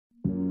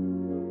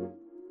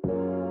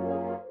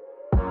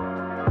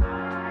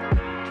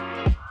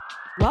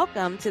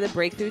Welcome to the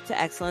Breakthrough to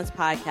Excellence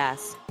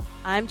podcast.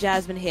 I'm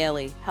Jasmine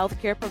Haley,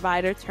 healthcare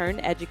provider turned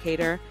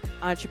educator,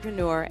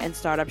 entrepreneur, and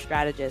startup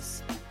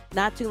strategist.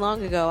 Not too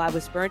long ago, I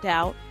was burnt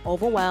out,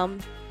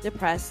 overwhelmed,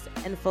 depressed,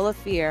 and full of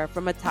fear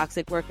from a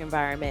toxic work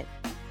environment.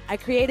 I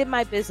created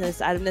my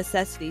business out of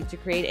necessity to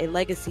create a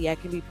legacy I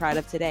can be proud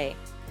of today.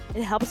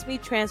 It helps me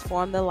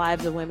transform the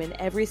lives of women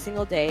every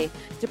single day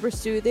to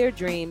pursue their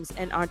dreams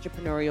and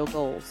entrepreneurial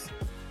goals.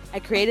 I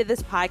created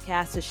this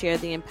podcast to share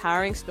the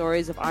empowering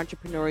stories of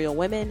entrepreneurial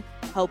women,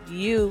 help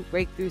you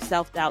break through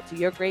self-doubt to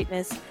your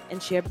greatness,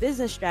 and share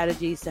business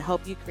strategies to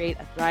help you create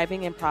a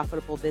thriving and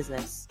profitable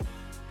business.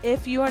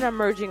 If you are an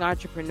emerging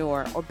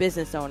entrepreneur or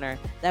business owner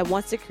that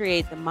wants to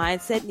create the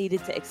mindset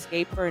needed to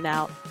escape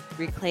burnout,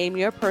 reclaim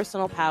your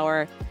personal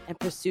power, and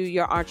pursue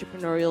your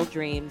entrepreneurial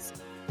dreams,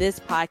 this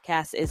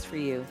podcast is for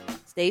you.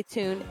 Stay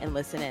tuned and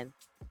listen in.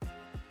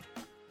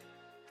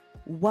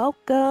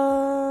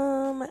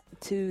 Welcome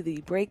to the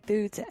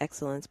Breakthrough to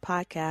Excellence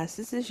podcast.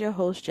 This is your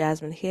host,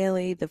 Jasmine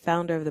Haley, the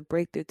founder of the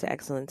Breakthrough to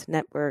Excellence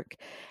Network.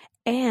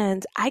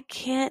 And I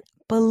can't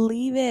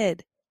believe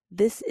it.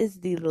 This is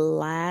the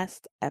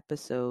last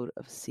episode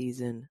of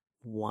season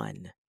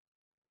 1.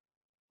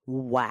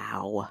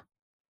 Wow.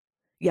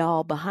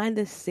 Y'all, behind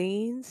the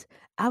scenes,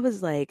 I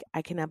was like,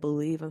 I cannot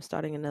believe I'm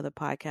starting another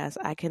podcast.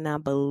 I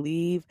cannot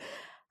believe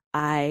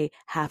I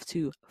have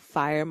to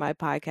fire my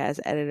podcast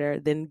editor,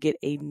 then get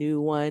a new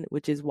one,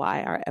 which is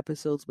why our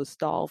episodes were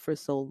stalled for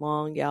so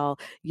long, y'all.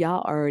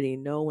 Y'all already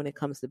know when it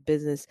comes to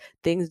business,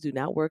 things do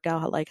not work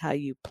out like how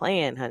you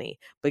plan, honey.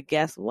 But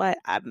guess what?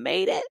 I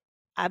made it.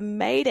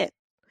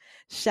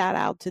 Shout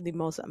out to the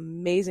most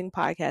amazing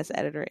podcast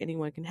editor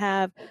anyone can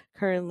have.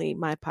 Currently,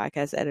 my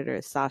podcast editor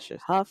is Sasha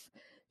Huff.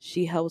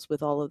 She helps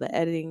with all of the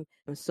editing.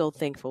 I'm so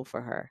thankful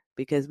for her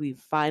because we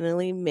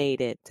finally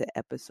made it to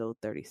episode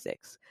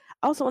 36.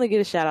 I also want to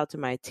give a shout out to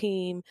my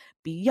team,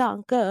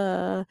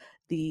 Bianca,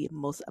 the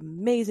most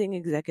amazing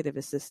executive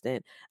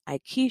assistant,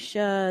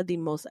 Aikisha, the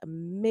most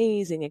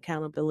amazing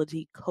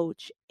accountability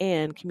coach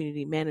and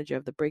community manager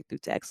of the Breakthrough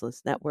to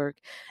Excellence Network,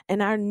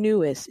 and our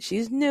newest,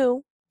 she's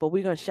new, but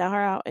we're going to shout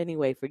her out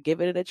anyway for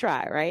giving it a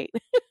try, right?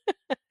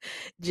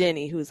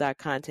 Jenny, who's our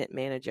content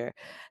manager.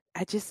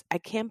 I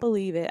can't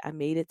believe it. I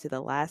made it to the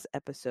last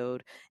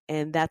episode.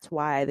 And that's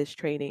why this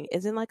training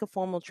isn't like a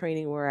formal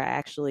training where I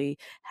actually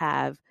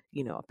have,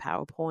 a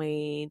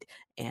PowerPoint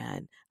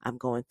and I'm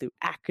going through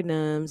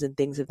acronyms and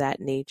things of that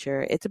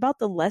nature. It's about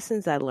the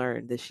lessons I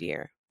learned this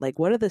year. Like,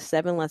 what are the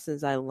 7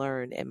 lessons I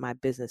learned in my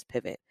business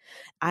pivot?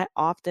 I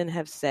often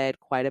have said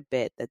quite a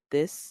bit that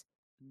this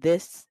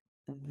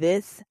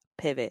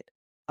pivot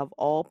of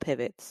all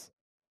pivots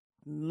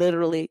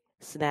literally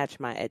snatched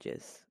my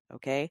edges.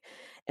 Okay.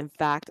 In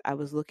fact, I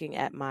was looking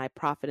at my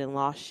profit and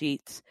loss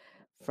sheets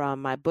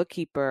from my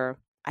bookkeeper.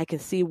 I can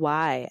see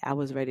why I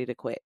was ready to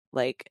quit.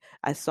 Like,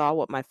 I saw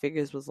what my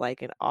figures was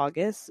like in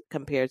August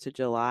compared to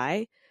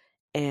July,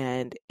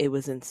 and it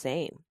was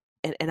insane.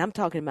 And I'm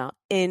talking about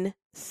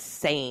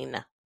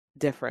insane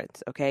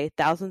difference. Okay.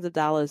 Thousands of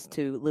dollars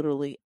to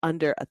literally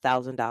under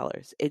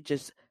 $1,000.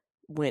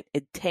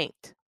 It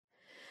tanked.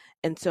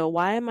 And so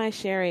why am I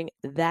sharing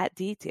that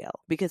detail?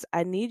 Because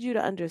I need you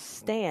to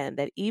understand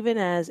that even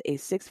as a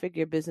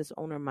 6-figure business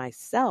owner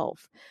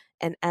myself,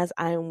 and as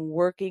I'm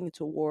working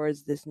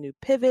towards this new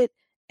pivot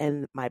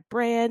and my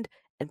brand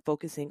and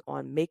focusing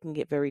on making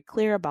it very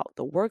clear about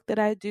the work that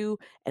I do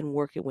and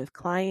working with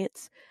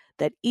clients,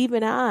 that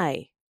even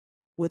I,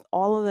 with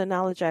all of the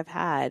knowledge I've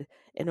had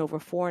in over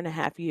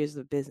 4.5 years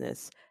of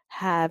business,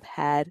 have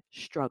had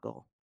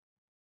struggle.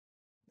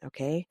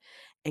 Okay?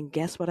 And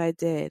guess what I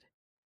did?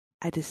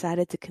 I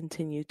decided to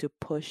continue to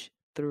push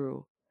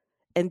through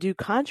and do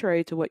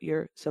contrary to what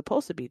you're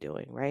supposed to be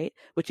doing, right?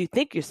 What you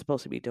think you're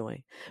supposed to be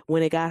doing.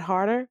 When it got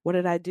harder, what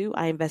did I do?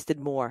 I invested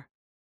more.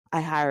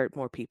 I hired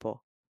more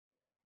people.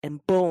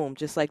 And boom,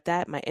 just like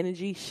that, my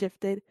energy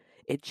shifted.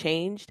 It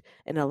changed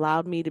and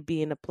allowed me to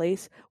be in a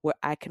place where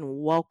I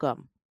can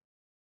welcome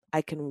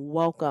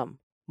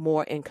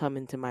more income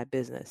into my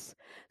business.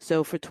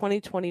 So for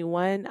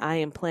 2021, I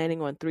am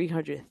planning on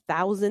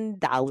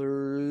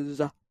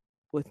 $300,000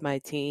 with my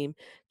team.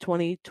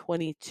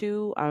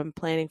 2022, I'm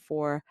planning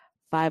for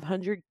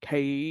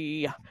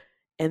 $500K.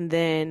 And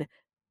then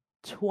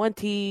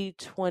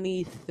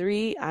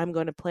 2023, I'm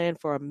going to plan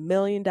for $1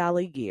 million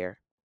year.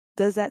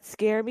 Does that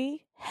scare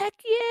me? Heck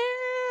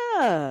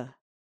yeah.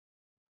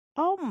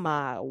 Oh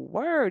my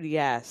word,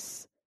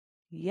 yes.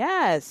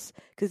 Yes,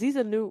 because these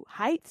are new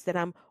heights that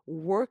I'm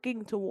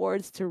working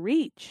towards to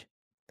reach.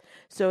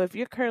 So if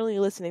you're currently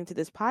listening to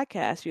this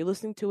podcast, you're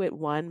listening to it,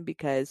 one,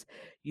 because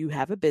you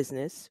have a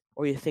business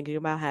or you're thinking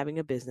about having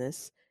a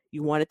business.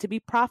 You want it to be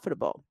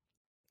profitable.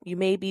 You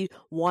may be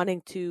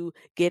wanting to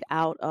get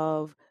out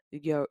of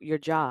your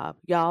job.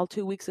 Y'all,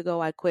 2 weeks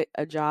ago, I quit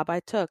a job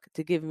I took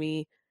to give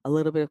me a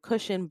little bit of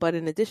cushion. But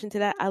in addition to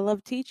that, I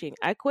love teaching.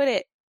 I quit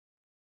it.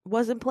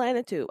 Wasn't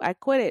planning to. I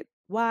quit it.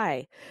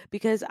 Why?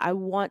 Because I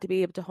want to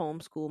be able to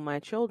homeschool my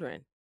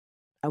children.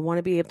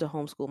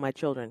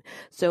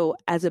 So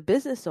as a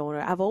business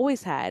owner, I've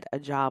always had a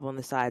job on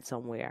the side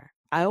somewhere.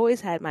 I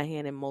always had my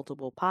hand in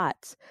multiple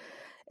pots.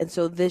 And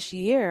so this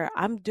year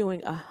I'm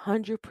doing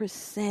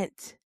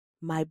 100%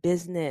 my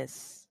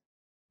business,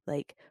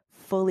 like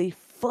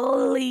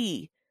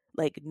fully,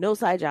 like no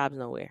side jobs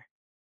nowhere.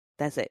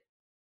 That's it.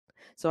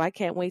 So I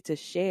can't wait to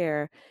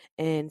share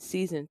in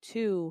season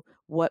 2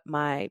 what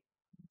my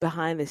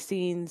behind the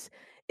scenes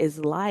is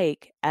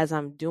like as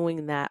I'm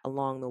doing that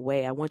along the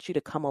way. I want you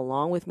to come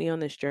along with me on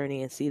this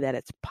journey and see that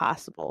it's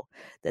possible,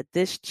 that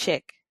this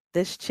chick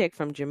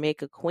from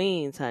Jamaica,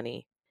 Queens,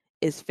 honey,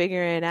 is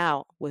figuring it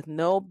out with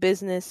no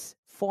business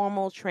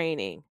formal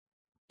training,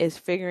 is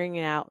figuring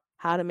out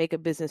how to make a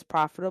business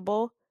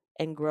profitable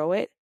and grow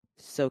it.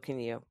 So can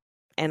you.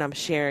 And I'm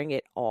sharing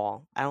it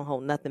all. I don't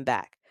hold nothing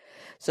back.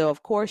 So,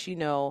 of course,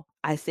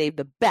 I save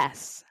the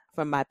best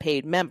from my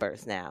paid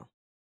members now.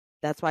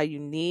 That's why you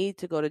need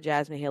to go to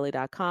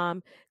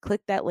JasmineHaley.com,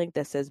 click that link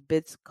that says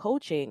BITS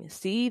Coaching,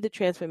 see the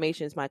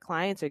transformations my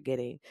clients are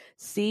getting,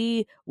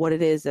 see what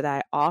it is that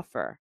I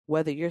offer.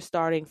 Whether you're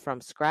starting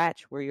from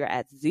scratch, where you're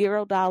at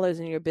 $0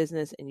 in your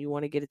business and you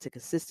want to get it to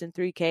consistent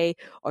 3K,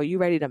 or you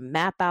ready to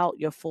map out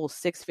your full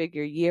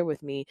 6-figure year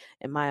with me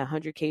in my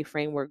 100K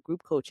framework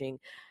group coaching,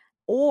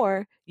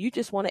 or you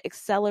just want to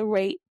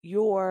accelerate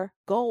your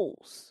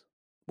goals,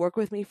 work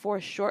with me for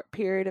a short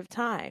period of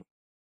time,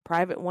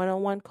 private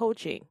one-on-one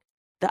coaching.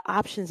 The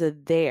options are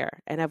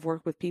there, and I've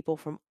worked with people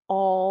from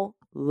all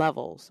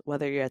levels,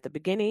 whether you're at the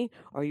beginning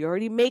or you're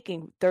already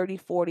making 30,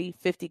 40,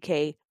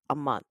 50K a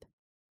month.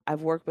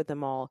 I've worked with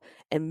them all,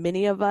 and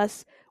many of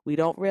us, we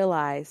don't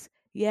realize,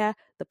 yeah,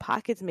 the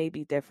pockets may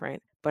be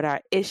different, but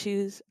our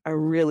issues are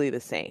really the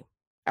same,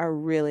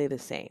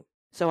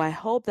 So I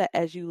hope that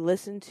as you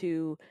listen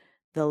to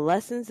the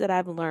lessons that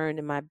I've learned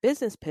in my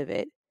business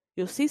pivot,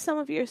 you'll see some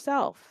of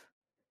yourself.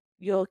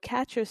 You'll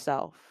catch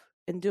yourself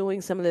in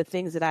doing some of the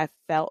things that I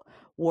felt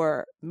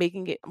were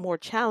making it more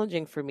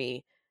challenging for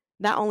me.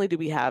 Not only do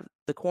we have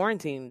the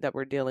quarantine that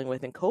we're dealing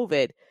with in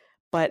COVID,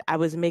 but I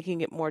was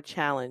making it more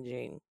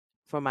challenging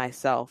for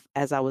myself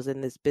as I was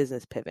in this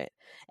business pivot.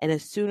 And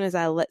as soon as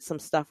I let some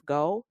stuff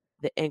go,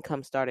 the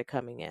income started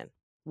coming in.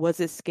 Was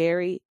it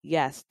scary?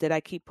 Yes. Did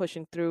I keep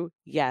pushing through?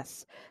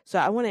 Yes. So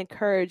I want to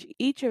encourage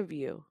each of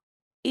you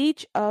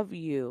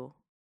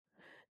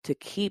to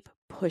keep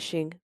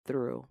pushing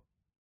through.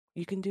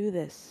 You can do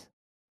this.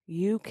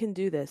 You can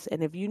do this.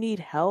 And if you need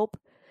help,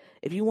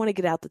 if you want to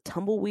get out the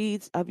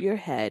tumbleweeds of your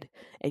head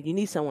and you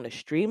need someone to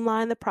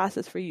streamline the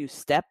process for you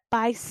step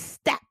by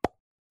step,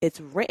 it's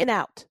written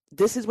out.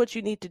 This is what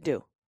you need to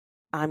do.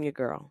 I'm your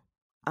girl.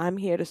 I'm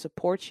here to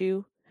support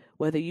you.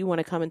 Whether you want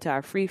to come into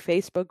our free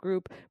Facebook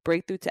group,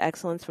 Breakthrough to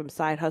Excellence from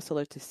Side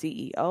Hustler to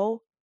CEO,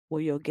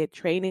 where you'll get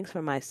trainings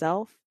from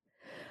myself,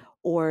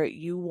 or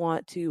you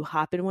want to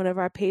hop in one of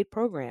our paid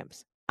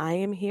programs, I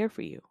am here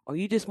for you. Or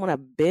you just want to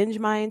binge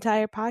my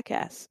entire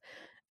podcast,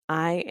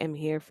 I am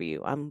here for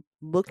you. I'm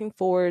looking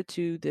forward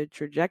to the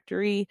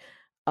trajectory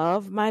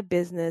of my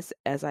business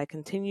as I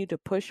continue to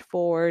push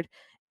forward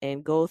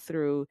and go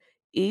through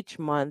each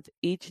month,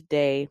 each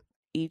day,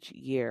 each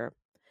year.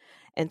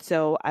 And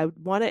so I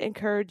want to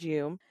encourage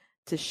you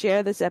to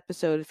share this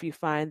episode if you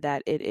find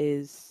that it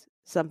is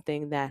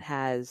something that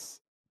has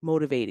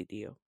motivated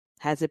you.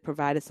 Has it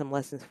provided some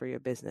lessons for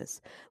your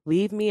business?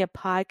 Leave me a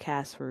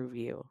podcast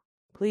review.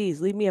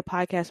 Please leave me a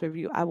podcast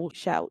review. I will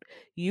shout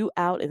you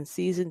out in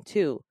season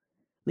 2.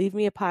 Leave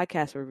me a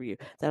podcast review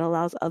that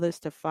allows others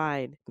to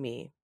find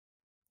me.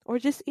 Or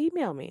just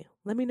email me.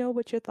 Let me know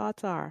what your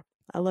thoughts are.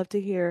 I love to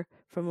hear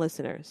from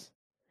listeners.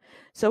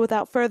 So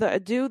without further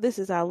ado, this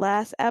is our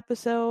last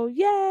episode.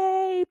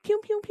 Yay! Pew,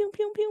 pew, pew,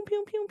 pew, pew,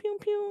 pew, pew, pew,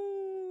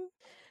 pew.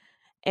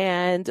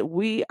 And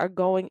we are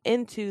going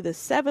into the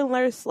 7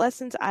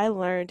 lessons I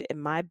learned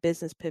in my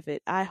business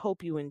pivot. I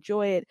hope you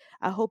enjoy it.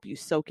 I hope you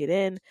soak it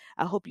in.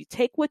 I hope you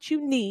take what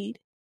you need,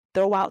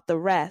 throw out the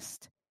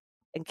rest,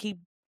 and keep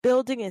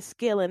building and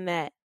scaling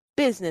that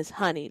business,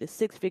 honey, to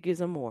 6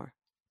 figures or more.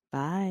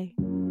 Bye.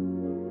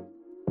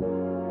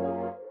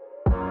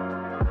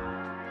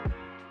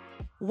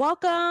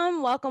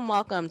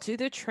 Welcome to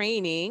the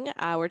training.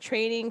 Our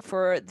training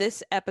for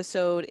this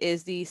episode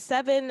is the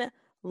 7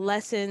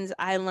 lessons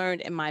I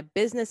learned in my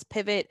business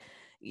pivot.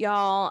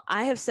 Y'all,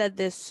 I have said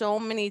this so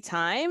many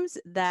times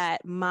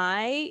that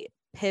my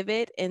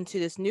pivot into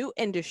this new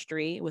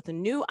industry with a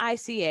new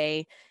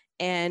ICA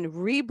and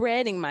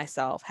rebranding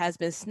myself has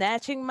been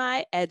snatching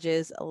my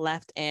edges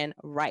left and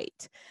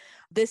right.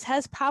 This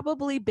has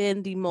probably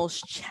been the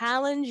most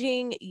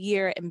challenging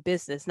year in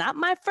business. Not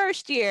my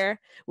first year,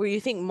 where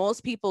you think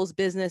most people's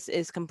business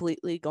is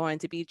completely going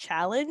to be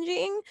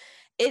challenging.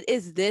 It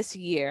is this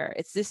year.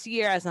 It's this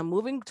year as I'm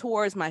moving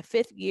towards my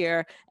 5th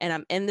year and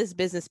I'm in this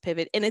business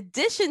pivot, in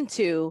addition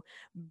to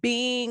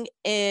being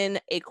in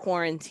a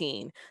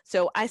quarantine.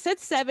 So I said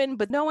 7,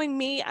 but knowing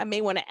me, I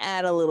may want to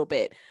add a little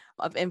bit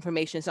of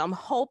information. So I'm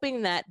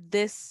hoping that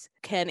this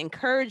can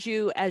encourage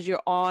you as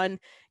you're on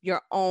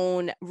your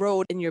own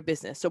road in your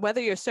business. So whether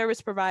you're a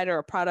service provider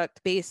or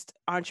product-based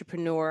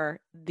entrepreneur,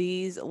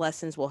 these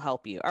lessons will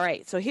help you. All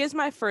right, so here's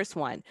my first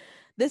one.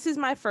 This is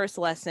my first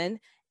lesson,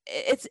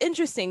 it's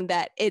interesting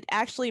that it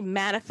actually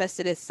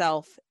manifested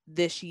itself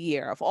this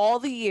year. Of all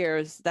the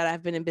years that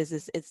I've been in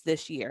business, it's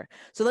this year.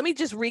 So let me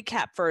just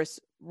recap first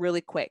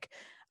really quick.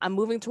 I'm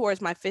moving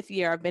towards my 5th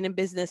year. I've been in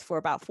business for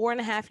about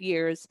 4.5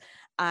 years.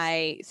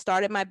 I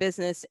started my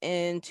business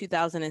in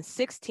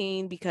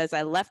 2016 because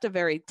I left a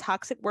very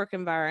toxic work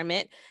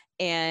environment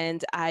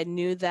and I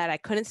knew that I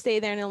couldn't stay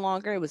there any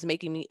longer. It was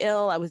making me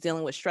ill. I was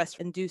dealing with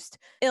stress-induced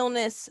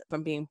illness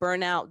from being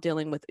burnout,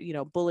 dealing with,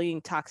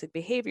 bullying, toxic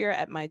behavior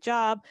at my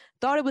job.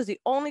 Thought it was the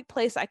only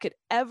place I could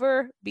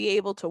ever be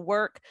able to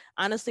work.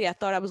 Honestly, I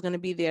thought I was going to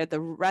be there the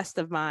rest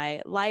of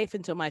my life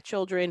until my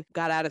children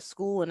got out of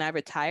school and I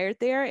retired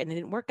there, and it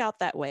didn't work out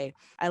that way.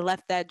 I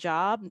left that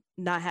job,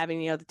 not having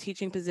any other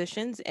teaching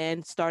positions,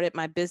 and started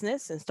my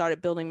business and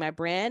started building my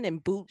brand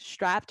and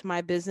bootstrapped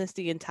my business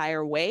the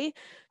entire way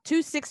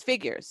to 6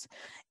 figures.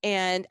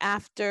 And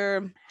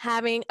after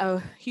having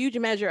a huge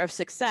measure of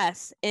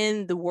success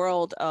in the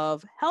world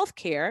of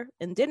healthcare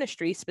and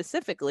dentistry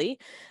specifically,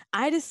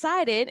 I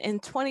decided in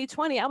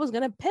 2020 I was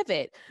going to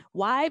pivot.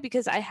 Why?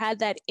 Because I had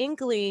that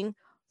inkling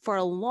for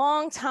a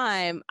long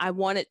time. I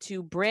wanted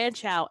to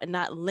branch out and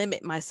not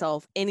limit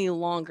myself any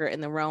longer in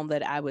the realm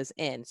that I was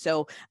in.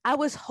 So I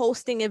was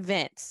hosting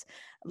events,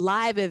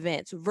 live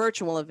events,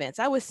 virtual events.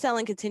 I was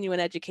selling continuing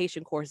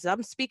education courses.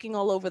 I'm speaking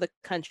all over the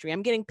country.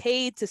 I'm getting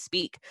paid to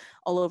speak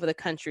all over the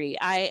country.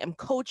 I am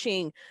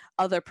coaching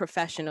other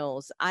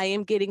professionals. I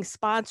am getting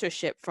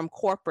sponsorship from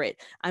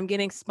corporate. I'm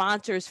getting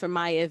sponsors for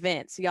my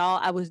events. Y'all,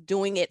 I was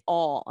doing it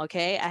all.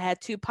 Okay. I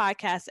had 2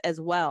 podcasts as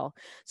well.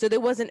 So there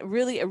wasn't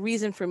really a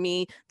reason for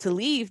me to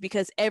leave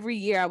because every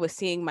year I was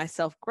seeing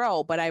myself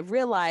grow. But I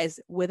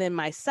realized within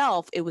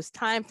myself, it was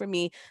time for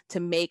me to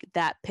make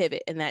that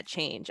pivot and that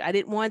change. I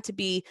didn't want to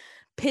be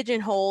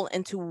pigeonholed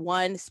into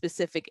one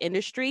specific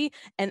industry.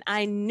 And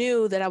I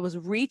knew that I was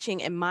reaching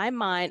in my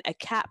mind a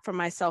cap for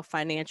myself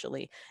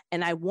financially.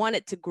 And I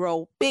wanted to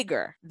grow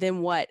bigger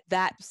than what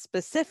that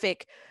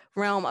specific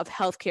realm of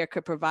healthcare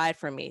could provide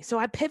for me. So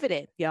I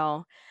pivoted,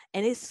 y'all.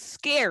 And it's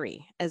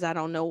scary as I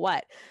don't know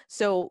what.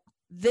 So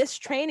this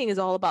training is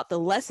all about the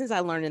lessons I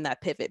learned in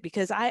that pivot,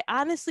 because I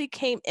honestly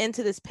came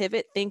into this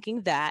pivot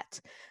thinking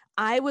that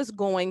I was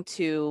going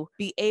to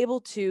be able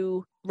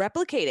to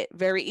replicate it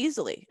very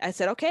easily. I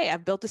said, okay,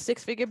 I've built a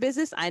 6-figure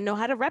business. I know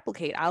how to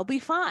replicate. I'll be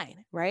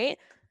fine, right?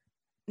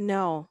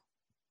 No.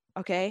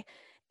 Okay.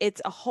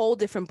 It's a whole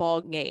different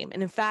ball game.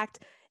 And in fact,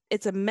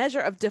 it's a measure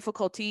of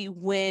difficulty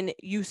when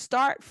you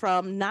start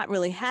from not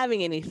really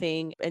having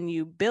anything and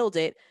you build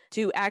it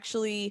to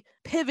actually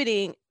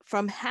pivoting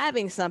from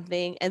having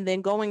something and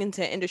then going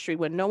into an industry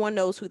where no one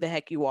knows who the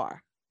heck you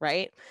are,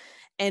 right?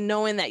 And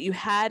knowing that you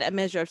had a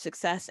measure of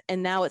success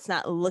and now it's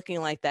not looking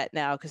like that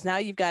now, because now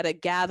you've got to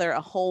gather a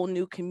whole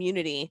new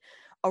community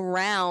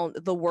around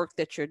the work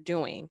that you're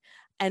doing.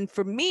 And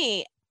for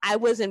me, I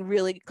wasn't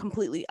really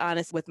completely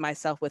honest with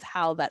myself with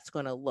how that's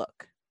going to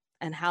look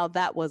and how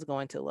that was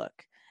going to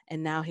look.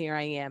 And now here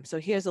I am. So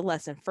here's a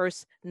lesson.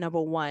 First, number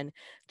 1,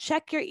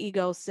 check your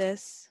ego,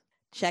 sis.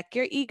 Check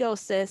your ego,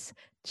 sis.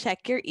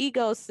 Check your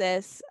ego,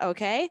 sis.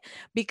 Okay?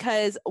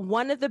 Because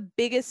one of the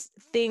biggest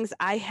things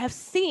I have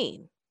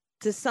seen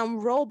to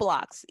some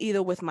roadblocks,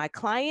 either with my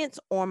clients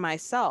or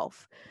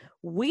myself,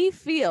 we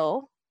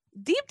feel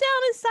deep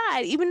down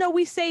inside, even though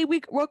we say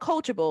we're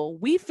coachable,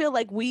 we feel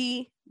like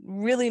we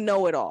really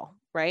know it all,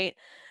 right?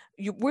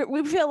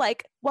 We feel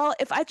like, well,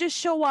 if I just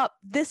show up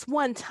this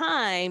one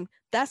time,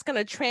 that's going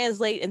to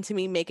translate into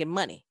me making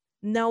money.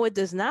 No, it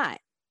does not.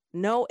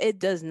 No, it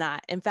does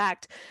not. In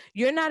fact,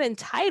 you're not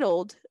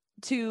entitled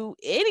to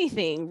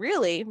anything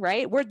really,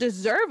 right? We're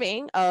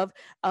deserving of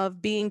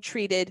being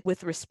treated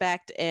with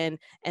respect and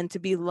to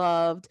be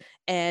loved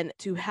and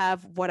to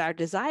have what our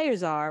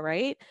desires are,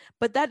 right?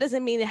 But that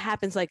doesn't mean it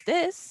happens like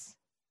this.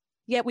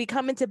 Yet we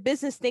come into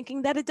business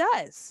thinking that it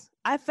does.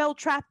 I fell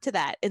trapped to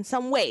that in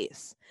some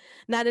ways,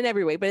 not in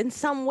every way, but in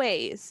some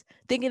ways,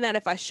 thinking that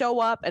if I show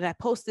up and I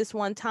post this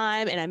one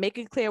time and I make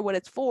it clear what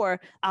it's for,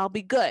 I'll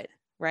be good,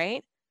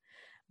 right?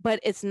 But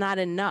it's not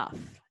enough.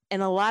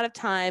 And a lot of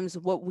times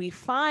what we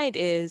find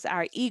is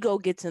our ego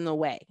gets in the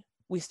way.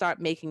 We start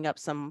making up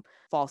some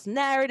false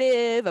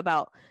narrative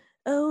about,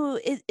 oh,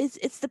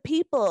 it's the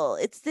people,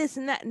 it's this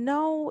and that.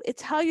 No,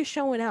 it's how you're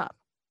showing up,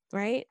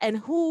 right? And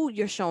who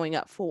you're showing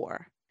up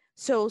for.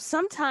 So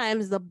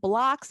sometimes the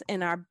blocks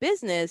in our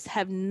business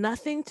have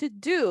nothing to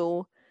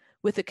do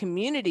with the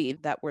community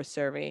that we're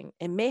serving.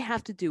 It may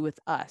have to do with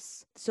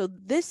us. So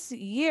this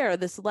year,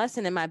 this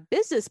lesson in my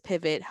business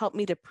pivot helped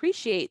me to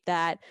appreciate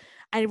that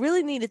I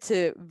really needed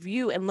to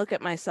view and look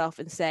at myself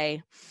and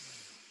say,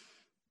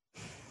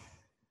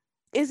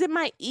 is it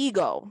my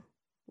ego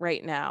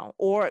right now?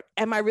 Or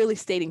am I really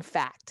stating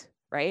fact,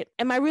 right?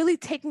 Am I really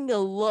taking a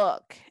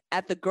look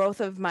at the growth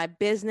of my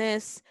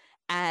business,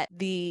 at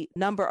the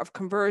number of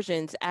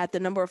conversions, at the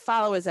number of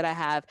followers that I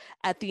have,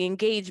 at the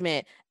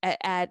engagement,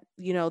 at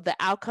the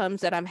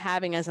outcomes that I'm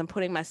having as I'm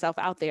putting myself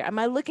out there? Am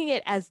I looking at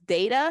it as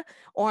data,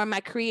 or am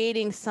I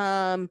creating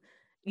some,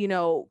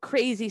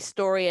 crazy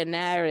story and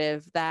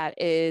narrative that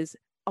is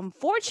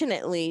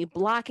unfortunately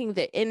blocking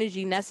the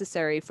energy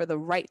necessary for the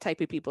right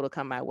type of people to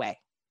come my way.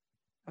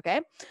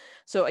 Okay.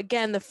 So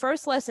again, the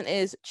first lesson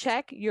is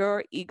check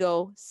your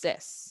ego,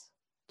 sis.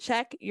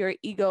 Check your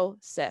ego,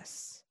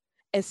 sis.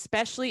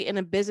 Especially in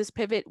a business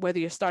pivot, whether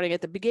you're starting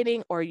at the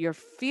beginning or you're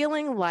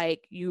feeling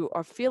like you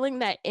are feeling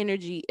that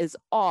energy is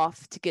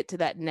off to get to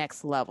that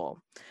next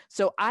level.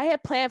 So I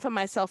had planned for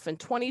myself in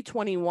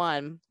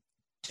 2021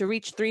 to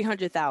reach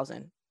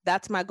 300,000.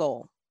 That's my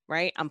goal,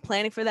 right? I'm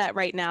planning for that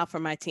right now for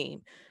my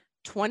team.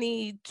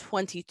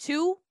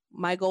 2022,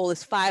 my goal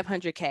is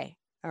 500K.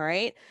 All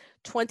right.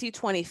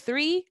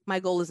 2023, my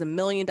goal is $1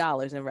 million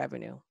in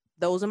revenue.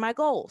 Those are my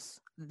goals.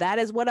 That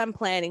is what I'm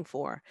planning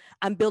for.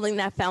 I'm building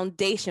that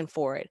foundation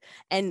for it.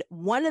 And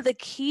one of the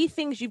key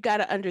things you've got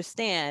to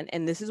understand,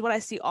 and this is what I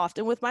see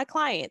often with my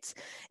clients,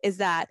 is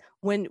that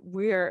when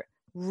we're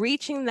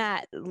reaching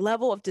that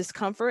level of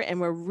discomfort and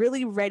we're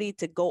really ready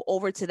to go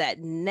over to that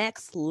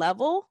next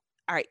level,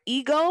 our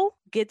ego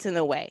gets in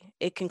the way.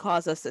 It can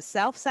cause us to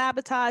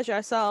self-sabotage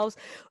ourselves.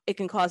 It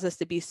can cause us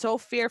to be so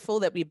fearful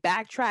that we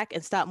backtrack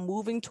and stop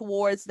moving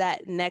towards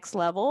that next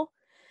level.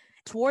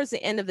 Towards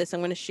the end of this, I'm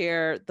going to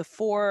share the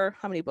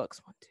how many books?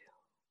 1, 2,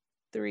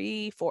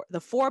 3, 4, the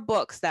 4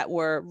 books that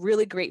were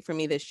really great for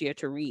me this year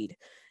to read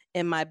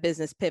in my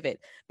business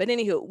pivot. But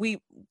anywho,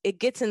 it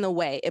gets in the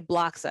way. It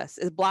blocks us.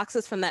 It blocks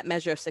us from that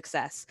measure of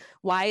success.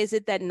 Why is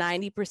it that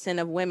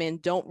 90% of women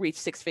don't reach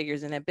 6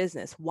 figures in their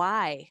business?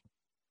 Why?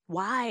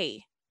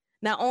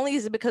 Not only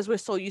is it because we're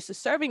so used to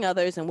serving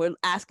others and we're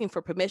asking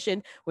for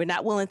permission, we're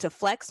not willing to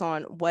flex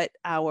on what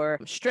our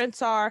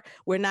strengths are.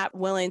 We're not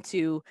willing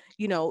to,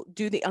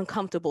 do the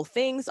uncomfortable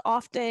things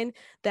often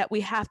that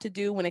we have to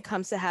do when it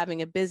comes to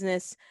having a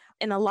business.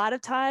 And a lot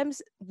of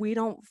times we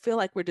don't feel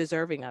like we're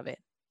deserving of it.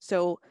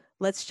 So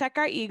let's check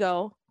our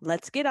ego,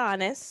 let's get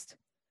honest,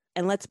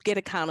 and let's get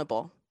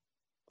accountable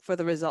for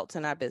the results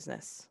in our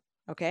business.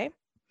 Okay.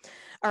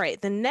 All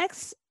right. The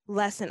next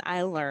lesson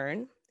I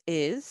learned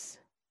is,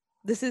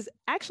 this is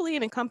actually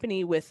in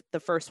company with the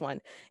first one,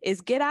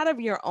 is get out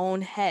of your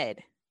own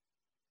head.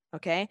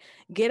 Okay.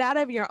 Get out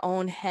of your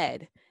own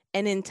head.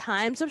 And in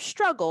times of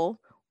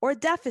struggle or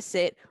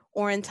deficit,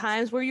 or in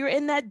times where you're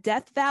in that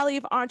death valley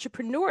of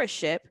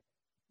entrepreneurship,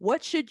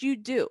 what should you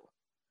do?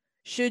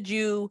 Should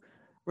you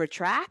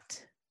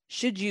retract?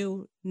 Should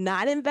you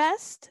not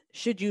invest?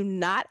 Should you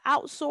not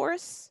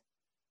outsource?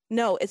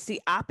 No, it's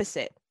the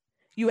opposite.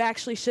 You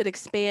actually should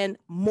expand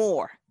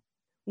more.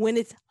 When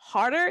it's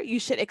harder, you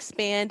should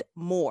expand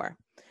more.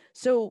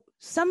 So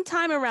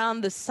sometime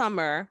around the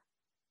summer,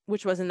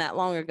 which wasn't that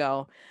long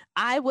ago,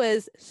 I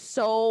was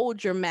so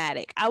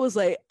dramatic. I was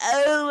like,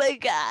 oh my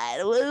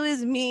God, what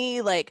was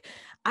me? Like,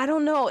 I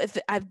don't know if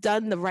I've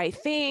done the right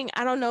thing.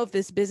 I don't know if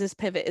this business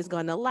pivot is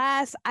going to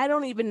last. I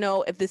don't even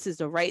know if this is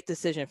the right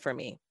decision for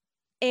me.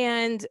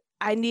 And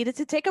I needed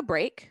to take a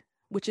break,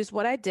 which is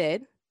what I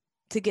did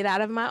to get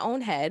out of my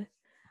own head.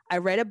 I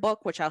read a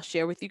book, which I'll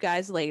share with you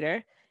guys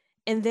later.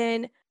 And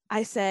then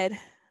I said,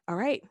 all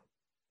right,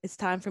 it's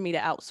time for me to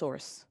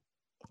outsource.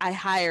 I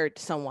hired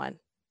someone.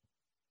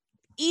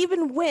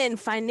 Even when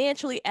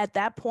financially at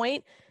that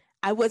point,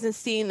 I wasn't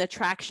seeing the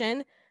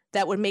traction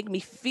that would make me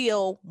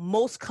feel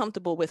most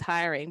comfortable with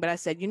hiring. But I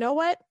said, you know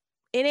what?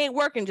 It ain't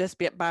working just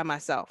by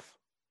myself.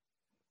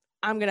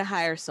 I'm going to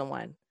hire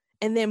someone.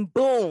 And then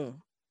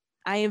boom,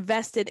 I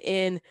invested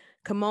in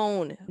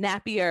Kimon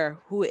Napier,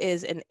 who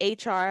is an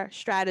HR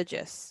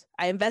strategist.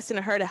 I invested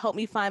in her to help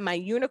me find my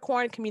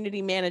unicorn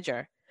community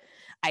manager.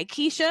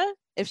 Aikisha,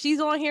 if she's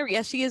on here,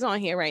 yes, she is on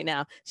here right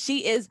now.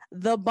 She is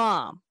the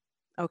bomb.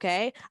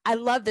 Okay. I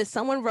love this.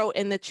 Someone wrote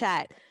in the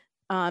chat,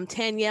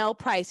 Tanyelle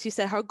Price, she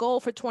said her goal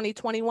for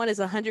 2021 is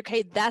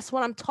 100K. That's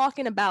what I'm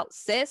talking about,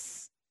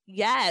 sis.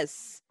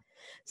 Yes.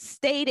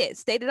 State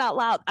it out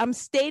loud. I'm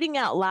stating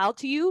out loud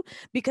to you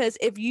because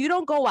if you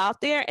don't go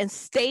out there and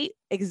state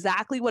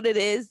exactly what it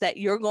is that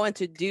you're going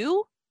to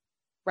do,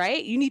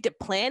 right? You need to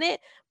plan it,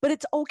 but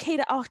it's okay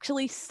to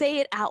actually say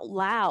it out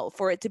loud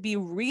for it to be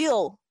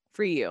real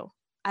for you.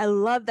 I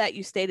love that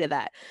you stated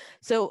that.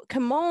 So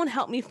Kimon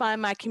helped me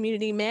find my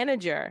community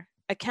manager,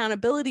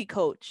 accountability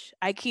coach,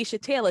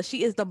 Aikisha Taylor.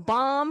 She is the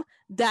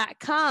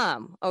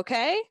bomb.com.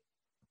 Okay.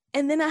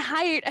 And then I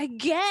hired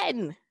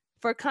again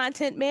for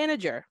content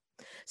manager.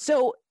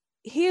 So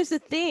here's the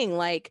thing,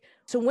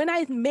 so when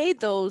I made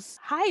those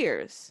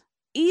hires,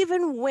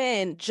 even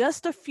when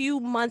just a few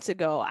months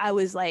ago, I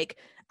was like,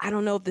 I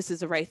don't know if this is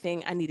the right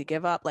thing. I need to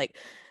give up.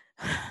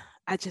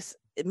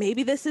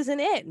 Maybe this isn't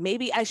it.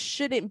 Maybe I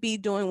shouldn't be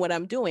doing what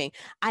I'm doing.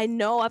 I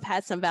know I've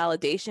had some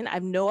validation. I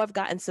know I've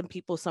gotten some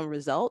people some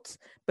results,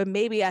 but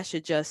maybe I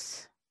should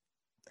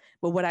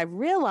but what I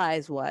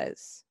realized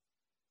was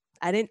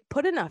I didn't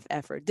put enough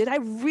effort. Did I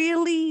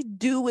really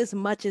do as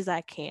much as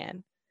I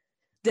can?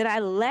 Did I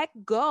let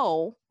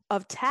go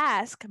of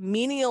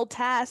menial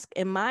task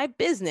in my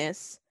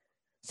business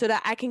so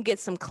that I can get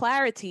some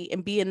clarity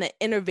and be in the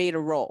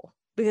innovator role?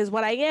 Because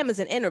what I am is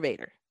an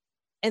innovator.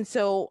 And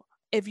so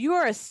if you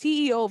are a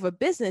CEO of a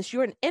business,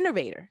 you're an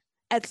innovator.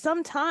 at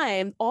some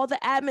time, all the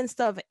admin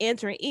stuff,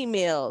 answering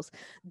emails,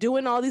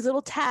 doing all these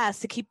little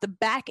tasks to keep the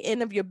back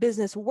end of your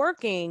business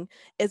working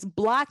is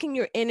blocking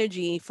your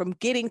energy from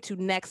getting to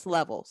next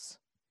levels.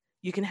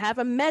 You can have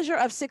a measure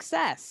of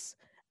success.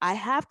 I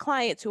have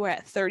clients who are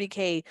at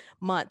 30K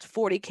months,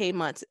 40K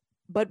months,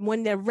 but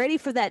when they're ready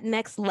for that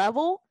next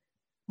level,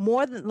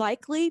 more than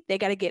likely, they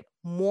got to get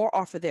more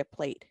off of their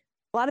plate.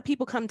 A lot of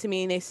people come to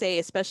me and they say,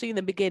 especially in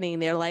the beginning,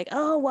 they're like,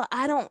 "Oh, well,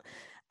 I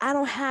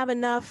don't have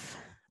enough.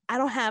 I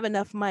don't have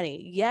enough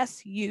money."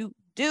 Yes, you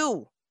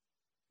do.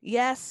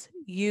 Yes,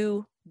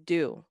 you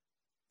do.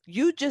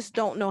 You just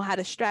don't know how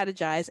to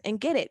strategize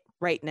and get it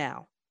right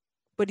now.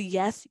 But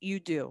yes, you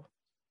do.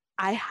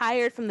 I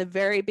hired from the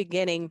very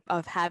beginning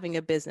of having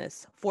a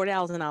business,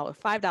 $4 an hour,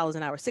 $5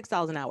 an hour,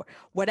 $6 an hour,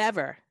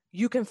 whatever.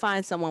 You can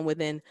find someone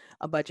within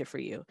a budget for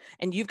you.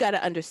 And you've got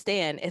to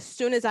understand, as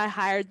soon as I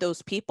hired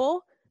those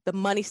people, the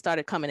money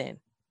started coming in.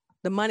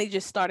 The money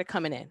just started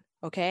coming in.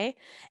 Okay.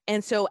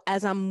 And so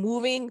as I'm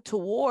moving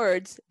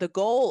towards the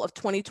goal of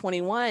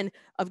 2021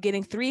 of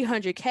getting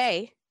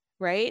 300K,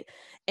 right,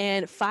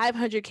 and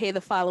 500K the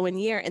following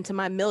year into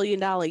my $1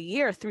 million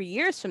year 3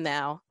 years from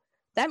now,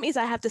 that means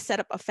I have to set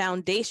up a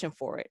foundation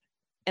for it.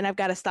 And I've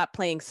got to stop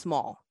playing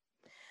small.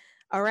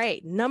 All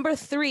right. Number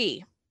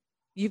 3,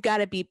 you've got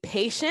to be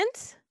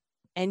patient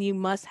and you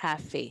must have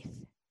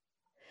faith.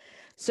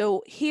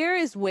 So here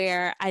is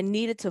where I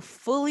needed to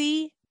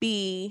fully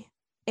be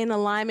in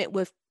alignment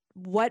with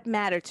what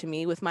mattered to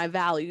me, with my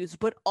values,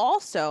 but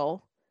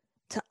also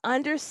to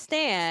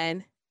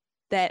understand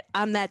that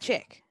I'm that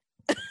chick.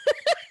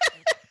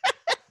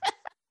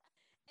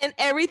 And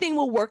everything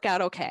will work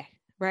out okay,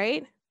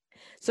 right?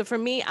 So for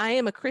me, I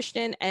am a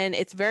Christian, and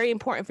it's very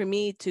important for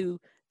me to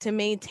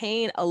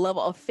maintain a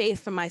level of faith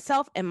for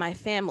myself and my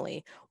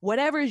family.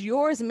 Whatever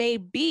yours may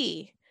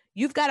be,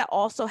 you've got to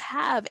also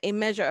have a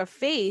measure of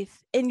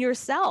faith in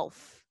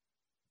yourself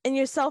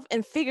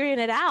and figuring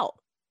it out.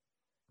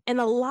 And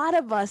a lot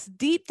of us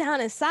deep down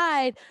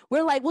inside,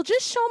 we're like, well,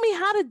 just show me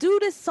how to do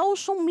this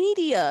social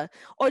media,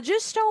 or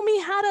just show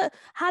me how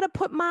to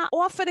put my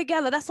offer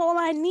together. That's all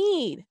I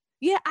need.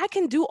 Yeah, I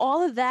can do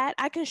all of that.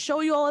 I can show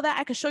you all of that.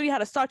 I can show you how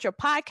to start your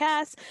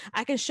podcast.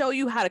 I can show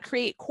you how to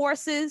create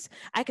courses.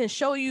 I can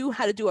show you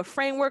how to do a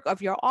framework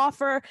of your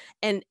offer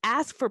and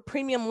ask for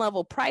premium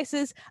level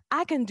prices.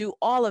 I can do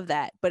all of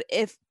that. But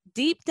if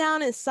deep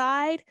down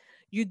inside,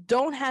 you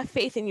don't have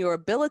faith in your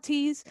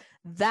abilities,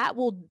 that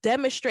will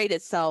demonstrate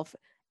itself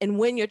in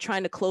when you're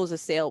trying to close a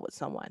sale with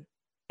someone.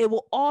 It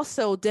will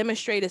also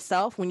demonstrate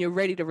itself when you're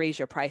ready to raise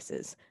your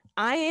prices.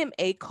 I am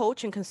a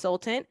coach and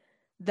consultant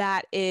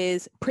that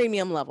is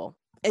premium level.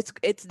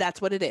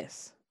 That's what it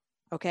is.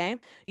 Okay.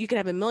 You can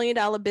have $1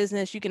 million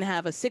business. You can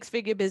have a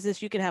 6-figure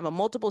business. You can have a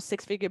multiple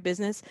 6-figure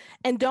business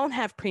and don't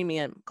have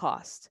premium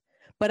cost.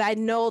 But I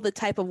know the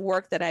type of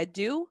work that I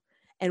do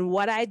and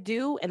what I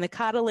do and the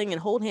coddling and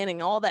hold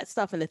handing, all that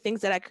stuff and the things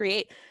that I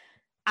create,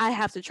 I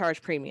have to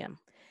charge premium.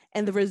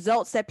 And the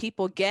results that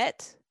people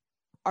get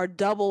are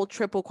double,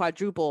 triple,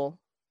 quadruple,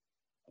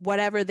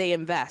 whatever they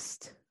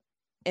invest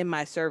in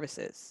my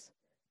services,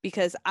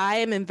 because I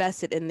am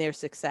invested in their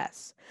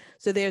success.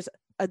 So there's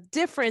a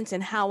difference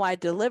in how I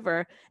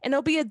deliver, and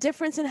there'll be a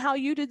difference in how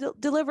you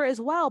deliver as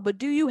well. But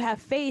do you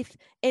have faith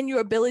in your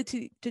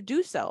ability to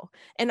do so?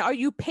 And are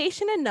you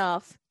patient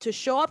enough to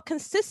show up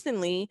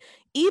consistently,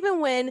 even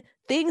when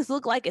things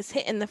look like it's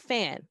hitting the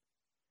fan?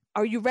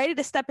 Are you ready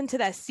to step into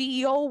that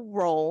CEO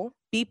role,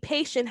 be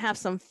patient, have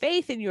some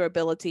faith in your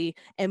ability,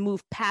 and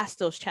move past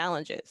those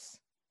challenges?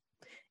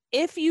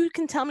 If you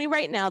can tell me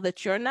right now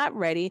that you're not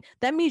ready,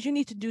 that means you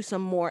need to do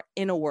some more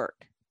inner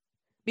work,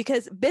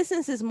 because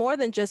business is more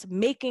than just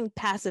making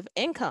passive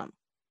income,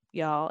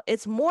 y'all.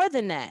 It's more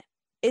than that.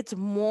 It's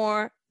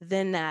more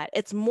than that.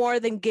 It's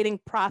more than getting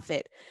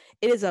profit.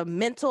 It is a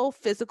mental,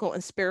 physical,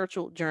 and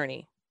spiritual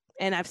journey.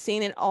 And I've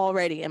seen it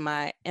already in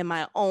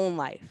my own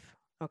life.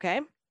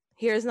 Okay.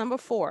 Here's number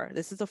 4.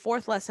 This is the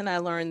 4th lesson I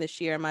learned this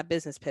year in my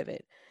business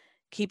pivot.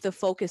 Keep the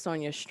focus on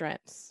your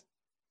strengths.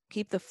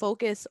 Keep the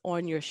focus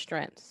on your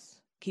strengths.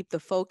 Keep the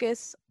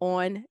focus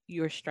on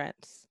your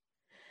strengths.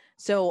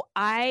 So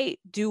I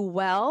do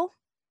well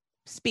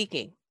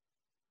speaking,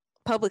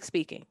 public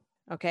speaking.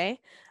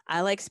 Okay.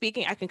 I like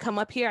speaking. I can come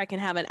up here. I can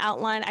have an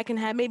outline. I can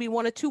have maybe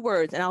 1 or 2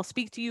 words and I'll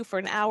speak to you for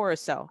an hour or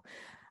so.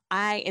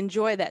 I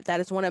enjoy that. That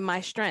is one of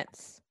my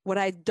strengths. What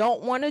I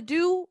don't want to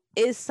do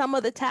is some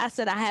of the tasks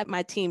that I have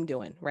my team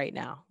doing right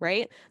now,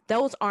 right?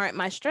 Those aren't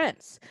my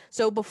strengths.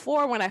 So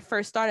before, when I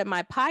first started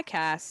my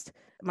podcast,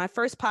 my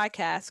first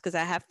podcast, because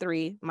I have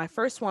 3, my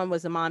first one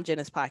was the Mom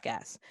Genesis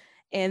podcast.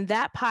 And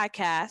that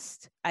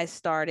podcast I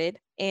started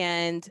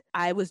and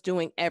I was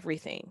doing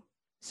everything.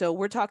 So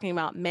we're talking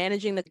about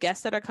managing the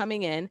guests that are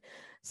coming in,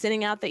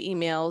 sending out the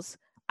emails.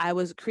 I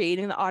was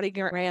creating the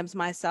audiograms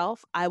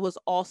myself. I was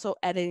also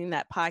editing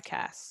that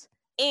podcast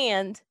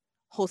and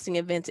hosting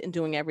events and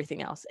doing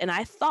everything else. And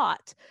I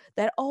thought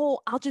that,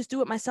 I'll just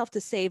do it myself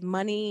to save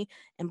money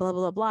and blah,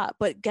 blah, blah.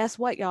 But guess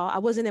what, y'all? I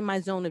wasn't in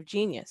my zone of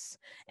genius.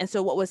 And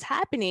so what was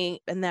happening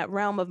in that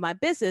realm of my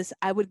business,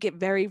 I would get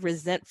very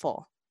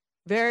resentful.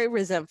 very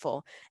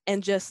resentful.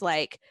 And just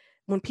like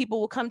when people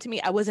will come to me,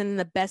 I wasn't in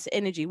the best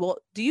energy. Well,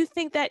 do you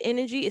think that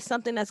energy is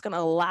something that's going to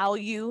allow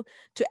you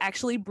to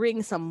actually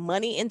bring some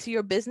money into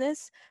your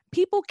business?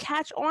 People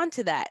catch on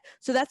to that.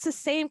 So that's the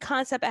same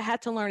concept I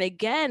had to learn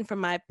again from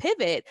my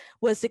pivot,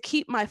 was to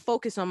keep my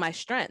focus on my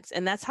strengths.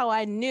 And that's how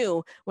I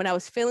knew when I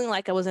was feeling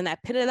like I was in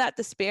that pit of that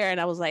despair, and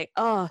I was like,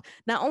 oh,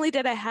 not only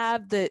did I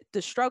have the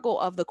struggle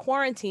of the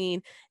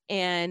quarantine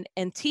and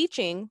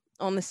teaching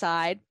on the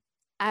side,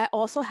 I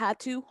also had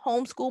to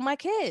homeschool my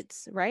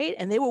kids, right?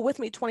 And they were with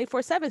me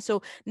 24/7.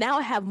 So now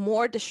I have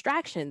more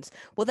distractions.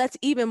 Well, that's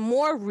even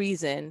more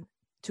reason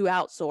to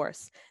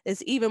outsource.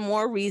 It's even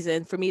more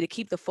reason for me to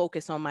keep the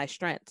focus on my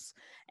strengths.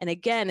 And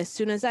again, as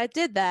soon as I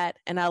did that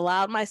and I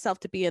allowed myself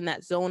to be in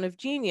that zone of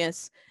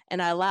genius and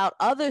I allowed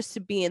others to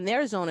be in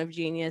their zone of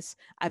genius,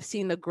 I've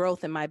seen the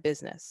growth in my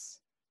business.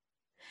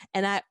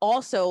 And I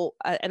also,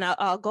 and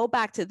I'll go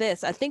back to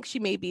this. I think she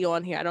may be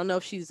on here. I don't know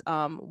if she's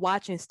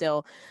watching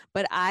still,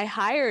 but I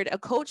hired a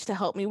coach to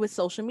help me with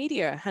social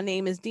media. Her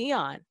name is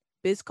Dion.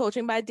 Biz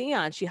Coaching by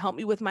Dion. She helped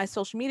me with my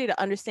social media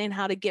to understand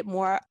how to get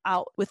more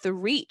out with the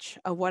reach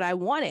of what I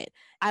wanted.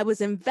 I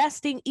was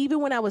investing even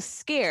when I was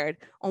scared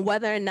on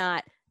whether or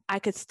not I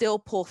could still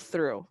pull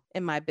through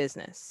in my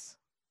business.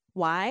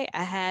 Why?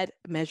 I had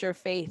measure of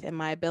faith in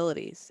my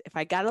abilities. If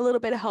I got a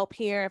little bit of help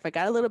here, if I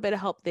got a little bit of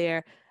help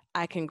there,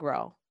 I can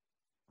grow.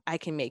 I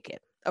can make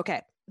it.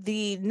 Okay.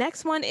 The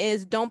next one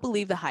is don't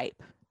believe the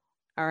hype.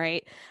 All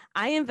right.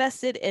 I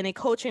invested in a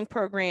coaching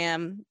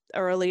program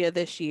earlier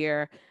this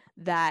year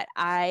that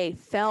I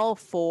fell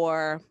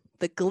for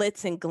the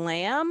glitz and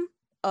glam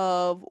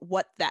of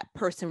what that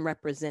person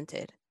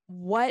represented.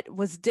 What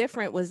was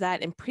different was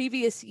that in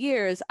previous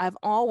years, I've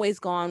always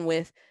gone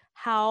with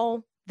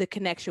how the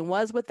connection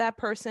was with that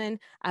person.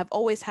 I've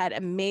always had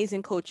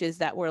amazing coaches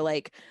that were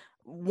like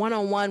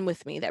one-on-one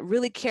with me, that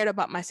really cared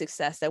about my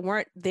success, that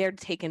weren't there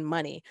taking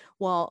money.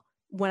 Well,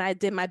 when I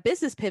did my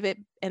business pivot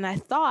and I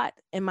thought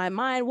in my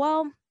mind,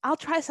 well, I'll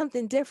try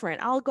something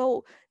different. I'll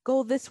go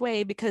this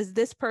way because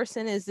this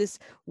person is this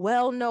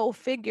well-known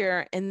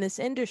figure in this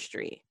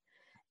industry.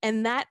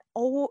 And that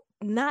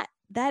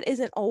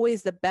isn't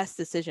always the best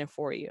decision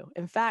for you.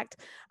 In fact,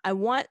 I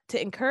want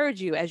to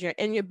encourage you as you're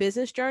in your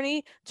business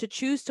journey to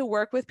choose to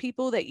work with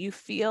people that you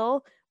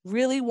feel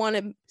really want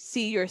to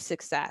see your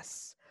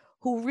success,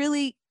 who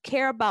really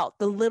care about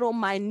the little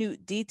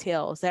minute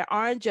details that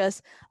aren't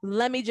just,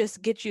 let me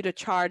just get you to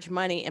charge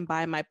money and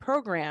buy my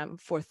program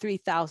for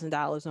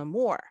 $3,000 or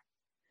more.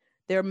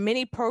 There are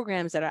many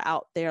programs that are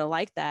out there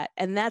like that.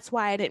 And that's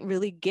why I didn't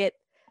really get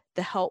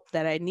the help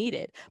that I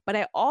needed. But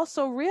I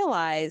also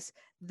realized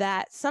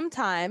that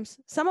sometimes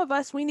some of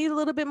us, we need a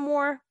little bit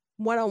more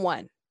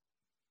one-on-one.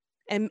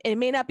 And it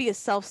may not be a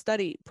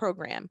self-study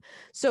program.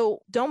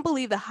 So don't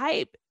believe the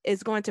hype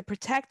is going to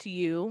protect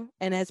you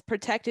and has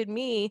protected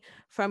me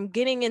from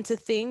getting into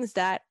things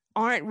that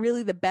aren't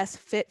really the best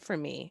fit for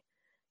me.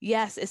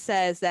 Yes, it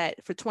says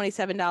that for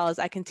 $27,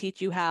 I can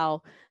teach you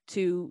how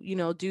to,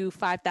 do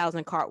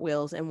 5,000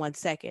 cartwheels in 1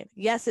 second.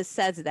 Yes, it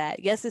says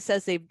that. Yes, it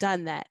says they've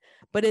done that.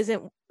 But is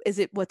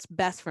it what's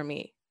best for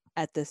me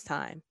at this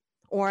time?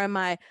 Or am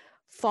I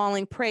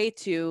falling prey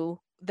to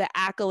the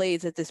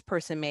accolades that this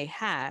person may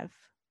have?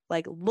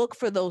 Like, look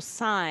for those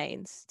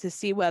signs to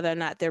see whether or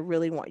not they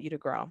really want you to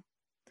grow.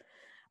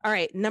 All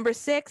right, number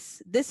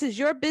 6, this is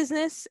your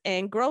business,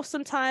 and growth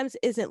sometimes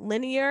isn't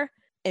linear.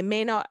 It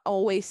may not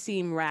always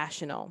seem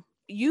rational.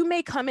 You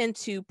may come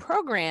into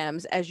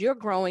programs as you're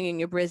growing in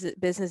your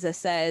business that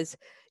says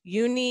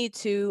you need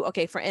to,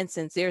 okay, for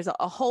instance, there's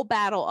a whole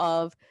battle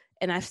of,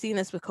 and I've seen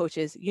this with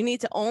coaches, you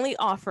need to only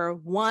offer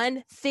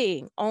one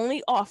thing,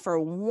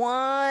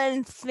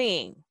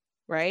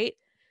 right?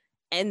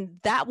 And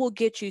that will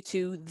get you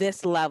to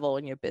this level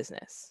in your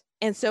business.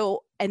 And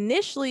so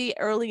initially,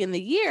 early in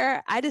the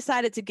year, I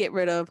decided to get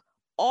rid of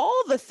all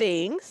the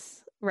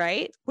things,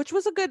 right? Which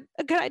was a good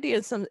idea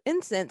in some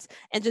instance,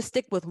 and just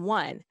stick with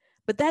one.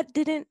 But that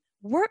didn't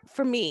work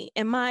for me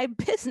in my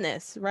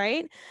business,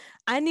 right?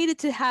 I needed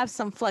to have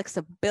some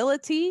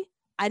flexibility.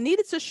 I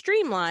needed to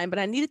streamline, but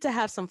I needed to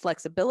have some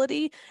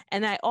flexibility.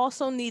 And I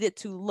also needed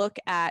to look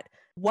at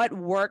what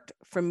worked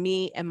for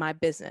me and my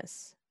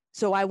business.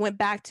 So I went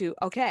back to,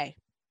 okay,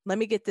 let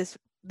me get this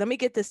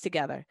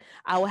together.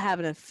 I will have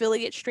an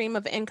affiliate stream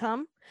of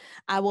income.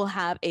 I will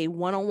have a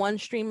one-on-one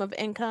stream of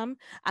income.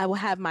 I will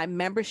have my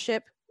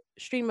membership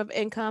stream of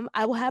income.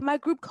 I will have my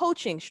group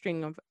coaching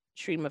stream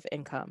of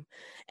income.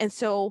 And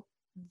so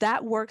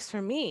that works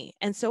for me.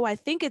 And so I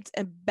think it's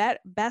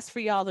best for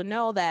y'all to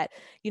know that,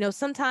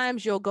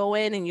 sometimes you'll go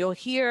in and you'll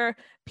hear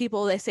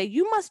people, they say,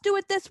 you must do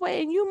it this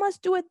way and you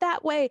must do it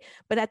that way.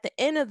 But at the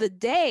end of the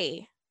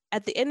day,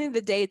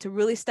 to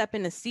really step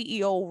in the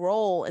CEO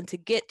role and to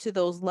get to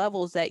those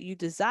levels that you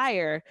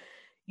desire,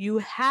 you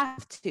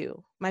have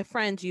to, my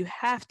friends, you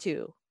have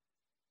to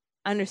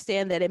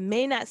understand that it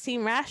may not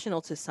seem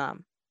rational to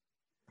some.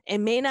 It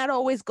may not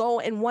always go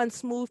in one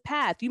smooth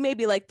path. You may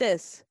be like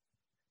this,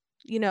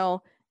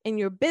 in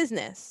your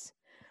business,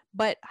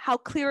 But how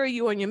clear are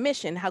you on your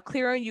mission? How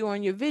clear are you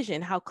on your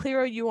vision? How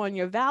clear are you on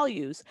your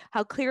values?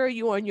 How clear are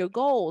you on your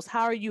goals?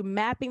 How are you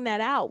mapping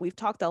that out? We've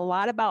talked a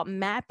lot about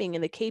mapping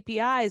and the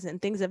KPIs and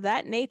things of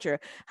that nature.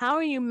 How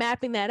are you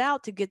mapping that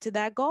out to get to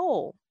that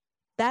goal?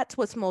 That's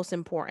what's most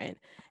important.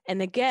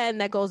 And again,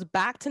 that goes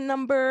back to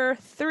number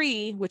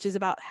 3, which is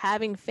about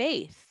having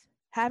faith.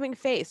 Having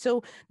faith.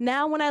 So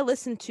now when I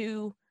listen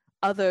to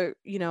other,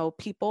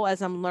 people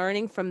as I'm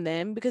learning from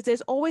them, because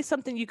there's always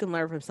something you can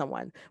learn from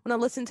someone. When I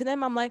listen to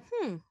them, I'm like,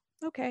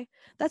 okay,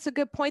 that's a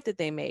good point that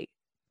they make.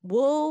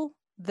 Will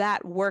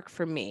that work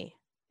for me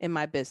in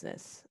my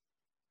business?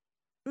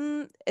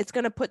 It's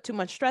going to put too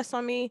much stress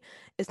on me.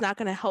 It's not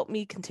going to help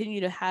me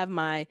continue to have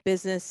my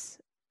business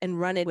and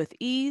run it with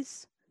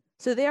ease.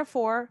 So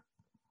therefore,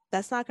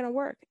 that's not going to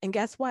work. And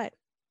guess what?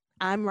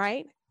 I'm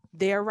right.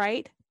 They're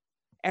right.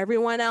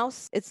 Everyone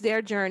else, it's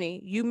their journey.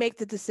 You make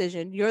the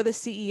decision. You're the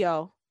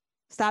CEO.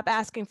 Stop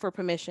asking for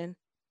permission.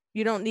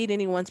 You don't need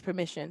anyone's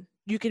permission.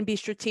 You can be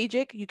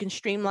strategic. You can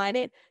streamline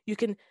it. You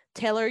can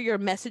tailor your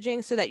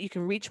messaging so that you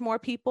can reach more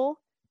people.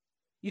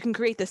 You can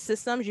create the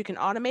systems. You can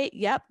automate.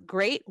 Yep,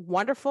 great,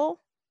 wonderful.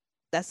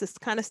 That's the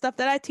kind of stuff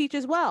that I teach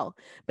as well.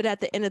 But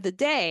at the end of the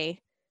day,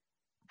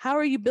 how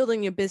are you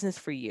building your business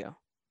for you?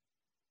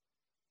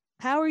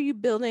 How are you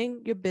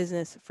building your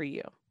business for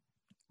you?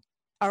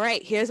 All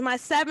right, here's my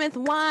 7th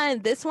one.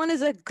 This one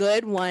is a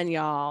good one,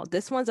 y'all.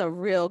 This one's a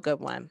real good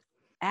one.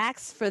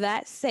 Ask for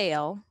that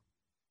sale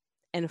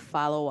and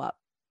follow up.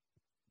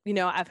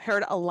 I've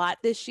heard a lot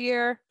this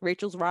year.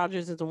 Rachel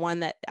Rogers is the one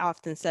that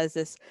often says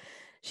this.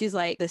 She's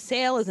like, the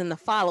sale is in the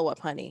follow-up,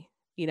 honey,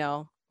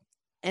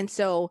 And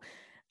so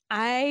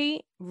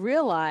I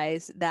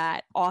realize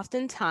that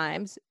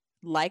oftentimes,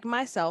 like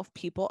myself,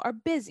 people are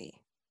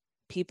busy.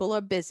 People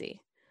are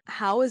busy.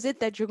 How is it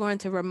that you're going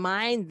to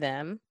remind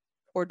them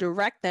or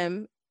direct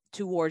them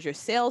towards your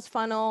sales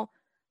funnel,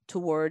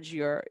 towards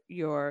your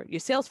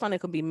sales funnel?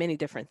 Could be many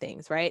different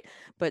things, right?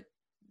 But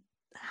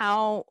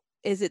how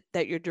is it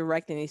that you're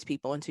directing these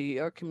people into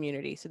your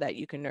community so that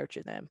you can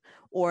nurture them?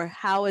 Or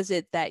how is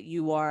it that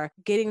you are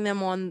getting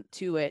them on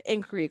to an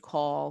inquiry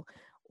call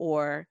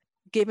or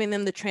giving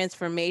them the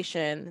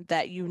transformation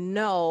that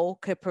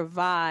could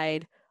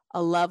provide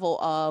a level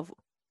of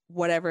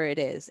whatever it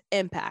is,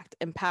 impact,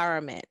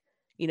 empowerment,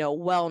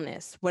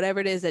 wellness, whatever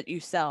it is that you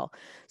sell.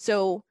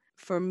 So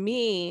for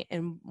me,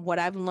 and what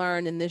I've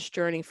learned in this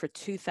journey for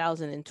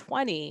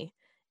 2020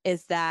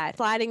 is that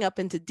sliding up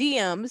into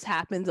DMs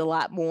happens a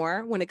lot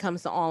more when it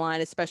comes to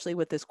online, especially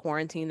with this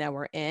quarantine that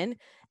we're in,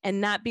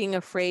 and not being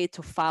afraid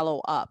to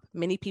follow up.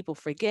 Many people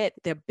forget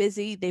they're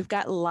busy. They've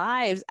got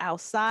lives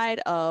outside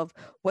of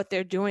what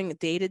they're doing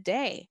day to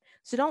day.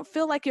 So don't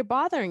feel like you're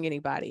bothering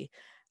anybody.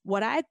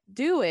 What I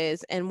do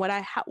is, and what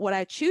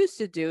I choose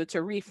to do to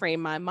reframe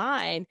my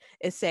mind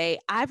is say,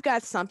 I've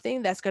got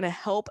something that's going to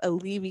help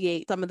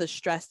alleviate some of the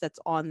stress that's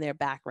on their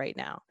back right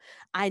now.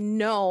 I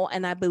know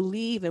and I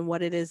believe in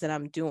what it is that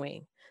I'm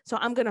doing. So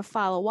I'm going to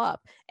follow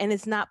up, and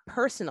it's not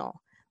personal.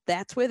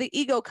 That's where the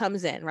ego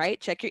comes in, right?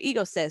 Check your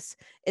ego, sis.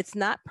 It's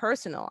not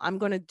personal. I'm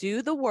going to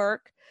do the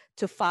work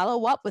to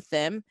follow up with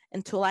them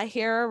until I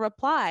hear a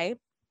reply.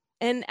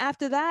 And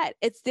after that,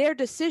 it's their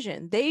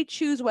decision. They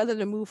choose whether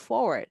to move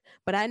forward.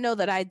 But I know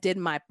that I did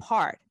my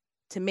part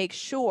to make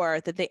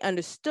sure that they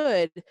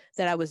understood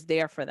that I was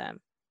there for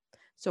them.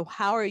 So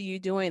how are you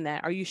doing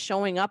that? Are you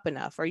showing up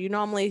enough? Are you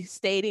normally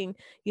stating,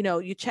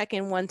 you check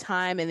in one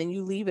time and then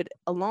you leave it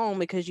alone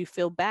because you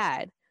feel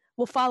bad?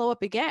 We'll follow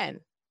up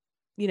again,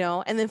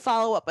 and then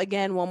follow up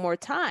again one more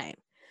time.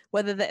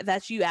 Whether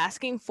that's you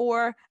asking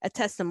for a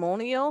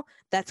testimonial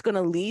that's going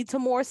to lead to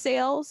more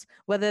sales,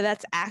 whether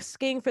that's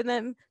asking for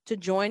them to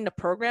join the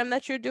program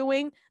that you're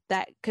doing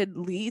that could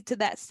lead to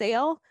that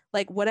sale.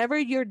 Like whatever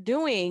you're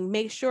doing,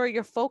 make sure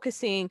you're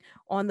focusing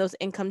on those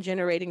income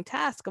generating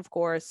tasks, of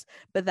course,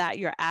 but that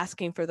you're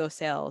asking for those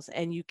sales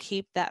and you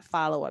keep that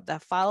follow up.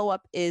 That follow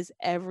up is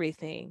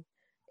everything.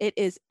 It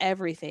is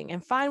everything.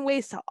 And find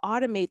ways to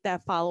automate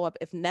that follow up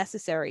if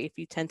necessary, if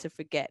you tend to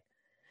forget.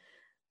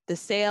 The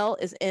sale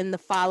is in the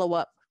follow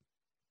up.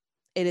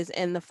 It is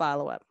in the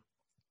follow up.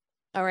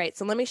 All right.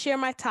 So let me share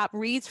my top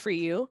reads for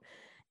you.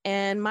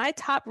 And my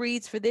top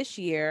reads for this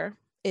year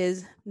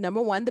is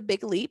number 1, The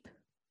Big Leap.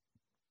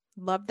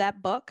 Love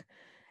that book.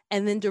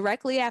 And then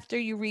directly after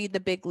you read The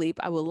Big Leap,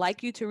 I would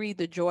like you to read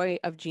The Joy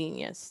of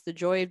Genius. The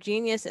Joy of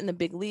Genius and The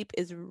Big Leap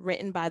is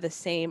written by the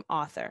same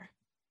author.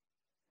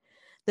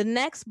 The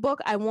next book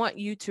I want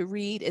you to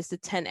read is The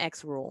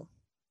 10X Rule.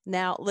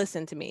 Now,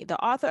 listen to me.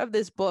 The author of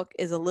this book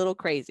is a little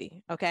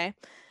crazy, okay?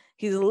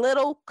 He's a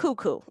little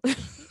cuckoo.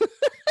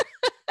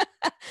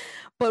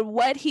 But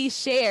what he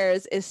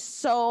shares is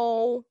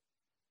so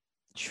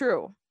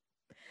true.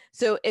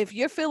 So if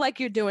you feel like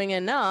you're doing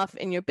enough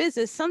in your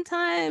business,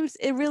 sometimes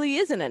it really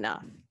isn't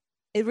enough.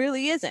 It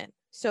really isn't.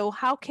 So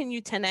how can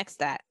you 10X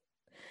that?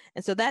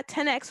 And so that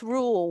 10X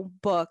Rule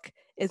book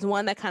is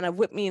one that kind of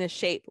whipped me into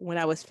shape when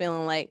I was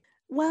feeling like,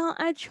 well,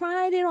 I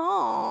tried it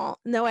all.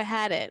 No, I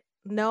hadn't.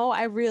 No,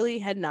 I really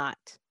had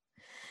not.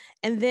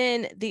 And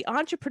then The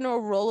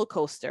Entrepreneur Roller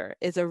Coaster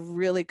is a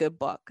really good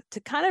book to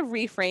kind of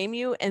reframe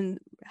you and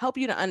help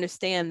you to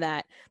understand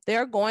that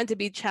there are going to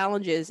be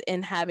challenges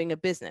in having a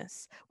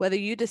business. Whether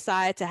you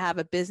decide to have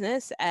a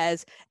business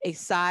as a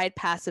side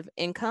passive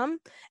income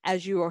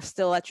as you are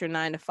still at your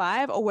 9 to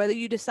 5, or whether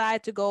you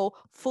decide to go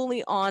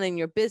fully on in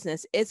your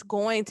business, it's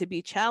going to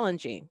be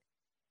challenging.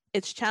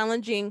 It's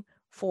challenging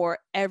for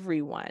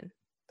everyone.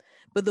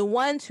 But the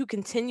ones who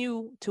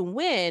continue to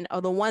win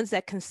are the ones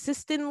that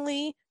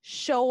consistently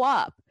show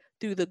up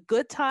through the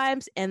good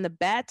times and the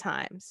bad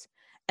times.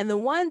 And the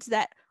ones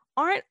that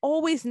aren't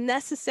always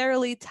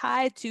necessarily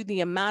tied to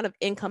the amount of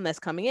income that's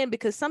coming in,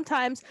 because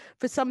sometimes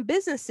for some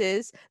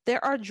businesses,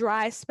 there are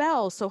dry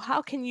spells. So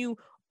how can you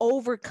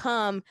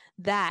overcome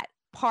that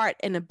part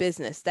in a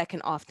business that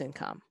can often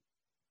come?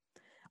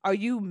 Are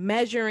you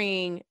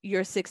measuring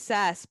your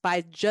success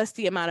by just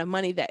the amount of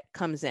money that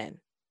comes in?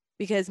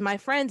 Because my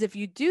friends, if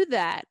you do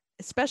that,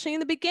 especially in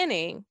the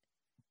beginning,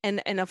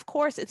 and of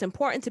course it's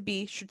important to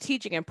be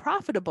strategic and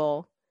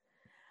profitable,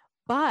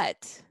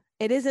 but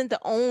it isn't the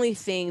only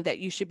thing that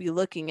you should be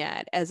looking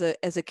at as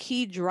a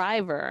key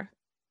driver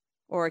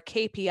or a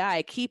KPI,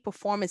 a key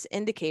performance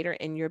indicator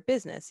in your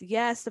business.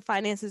 Yes, the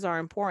finances are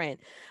important,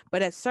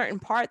 but at certain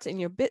parts in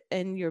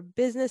your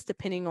business,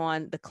 depending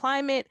on the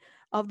climate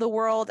of the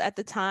world at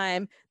the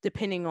time,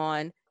 depending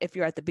on if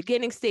you're at the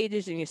beginning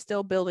stages and you're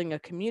still building a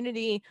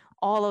community,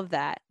 all of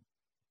that.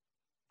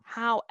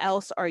 How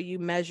else are you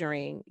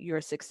measuring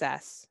your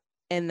success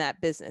in that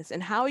business?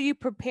 And how are you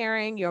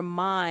preparing your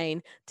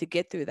mind to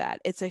get through that?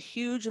 It's a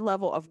huge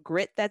level of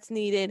grit that's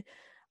needed,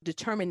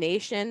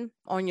 determination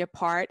on your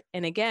part.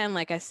 And again,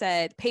 like I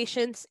said,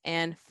 patience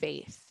and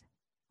faith.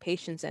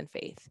 Patience and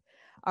faith.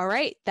 All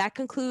right, that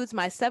concludes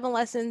my 7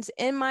 lessons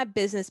in my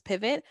business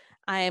pivot.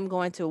 I am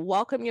going to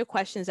welcome your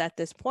questions at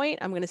this point.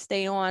 I'm going to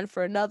stay on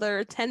for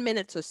another 10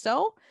 minutes or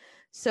so.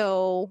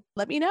 So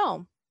let me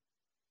know.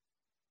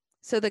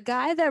 So the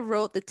guy that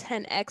wrote the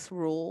 10X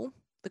rule,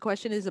 the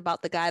question is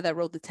about the guy that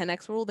wrote the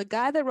 10X rule. The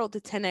guy that wrote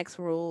the 10X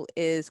rule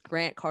is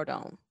Grant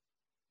Cardone.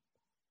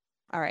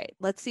 All right,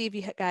 let's see if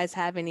you guys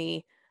have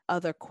any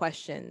other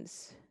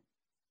questions.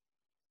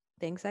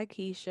 Thanks,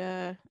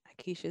 Akeisha.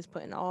 Akeisha is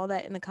putting all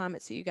that in the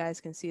comments so you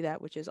guys can see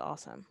that, which is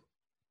awesome.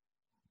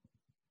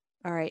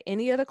 All right,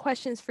 any other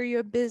questions for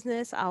your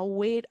business? I'll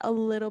wait a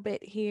little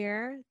bit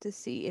here to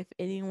see if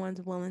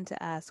anyone's willing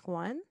to ask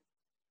one.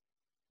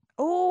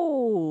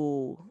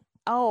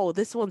 Oh,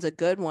 this one's a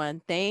good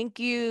one. Thank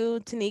you,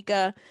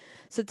 Tanika.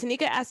 So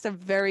Tanika asked a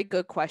very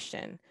good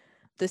question.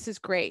 This is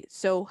great.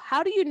 So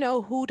how do you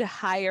know who to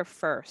hire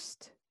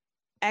first?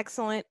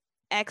 Excellent,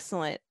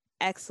 excellent,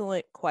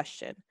 excellent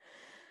question.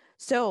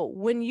 So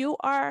when you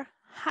are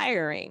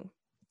hiring,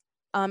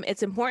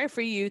 it's important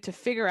for you to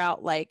figure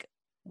out like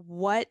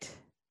what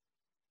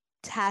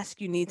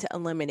task you need to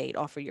eliminate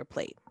off of your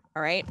plate.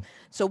 All right.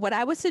 So what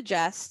I would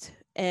suggest,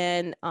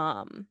 and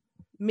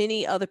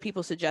many other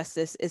people suggest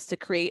this, is to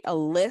create a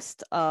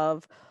list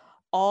of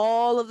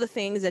all of the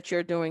things that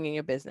you're doing in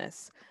your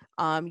business.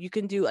 You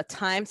can do a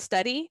time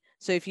study.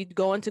 So if you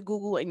go into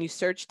Google and you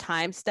search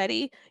time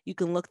study, you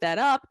can look that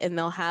up and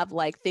they'll have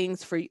like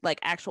things for like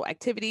actual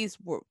activities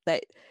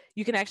that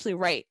you can actually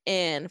write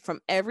in from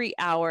every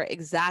hour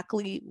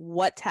exactly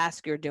what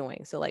task you're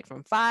doing. So like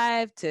from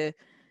 5 to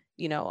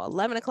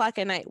 11 o'clock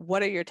at night,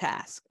 what are your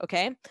tasks?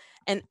 Okay.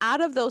 And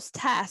out of those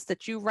tasks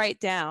that you write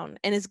down,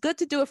 and it's good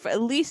to do it for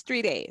at least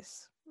 3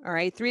 days. All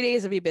right, 3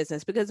 days of your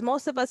business, because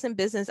most of us in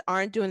business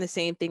aren't doing the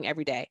same thing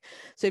every day.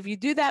 So if you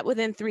do that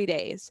within 3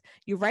 days,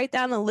 you write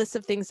down a list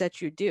of things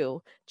that you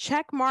do,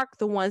 check mark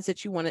the ones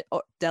that you want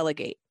to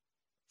delegate.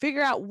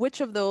 Figure out which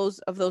of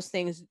those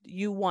things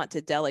you want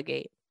to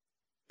delegate.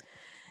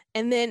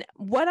 And then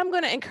what I'm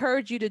going to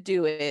encourage you to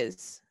do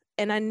is,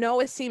 and I know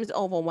it seems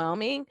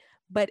overwhelming,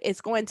 but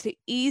it's going to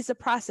ease the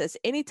process.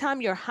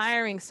 Anytime you're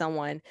hiring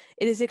someone,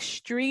 it is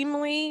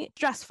extremely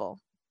stressful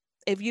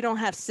if you don't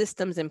have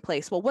systems in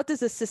place. Well, what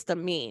does a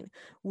system mean?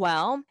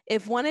 Well,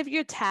 if one of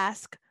your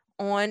tasks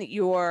on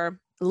your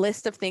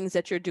list of things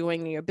that you're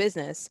doing in your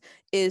business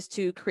is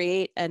to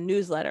create a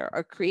newsletter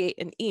or create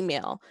an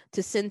email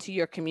to send to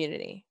your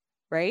community,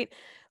 right?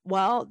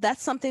 Well,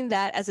 that's something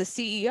that as a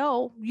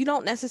CEO, you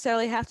don't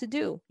necessarily have to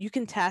do. You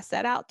can task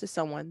that out to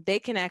someone. They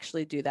can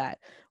actually do that.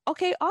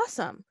 Okay,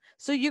 awesome.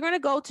 So you're going to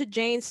go to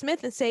Jane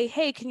Smith and say,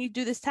 hey, can you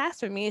do this task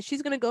for me? And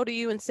she's going to go to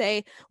you and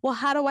say, well,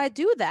 how do I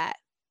do that?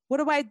 What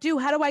do I do?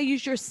 How do I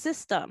use your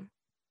system?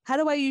 How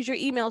do I use your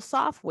email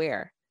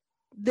software?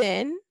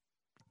 Then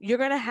you're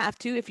going to have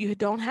to, if you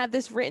don't have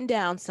this written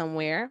down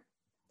somewhere,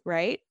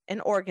 right,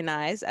 and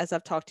organized, as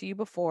I've talked to you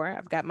before,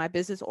 I've got my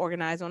business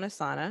organized on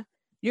Asana.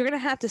 You're going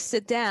to have to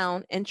sit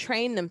down and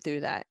train them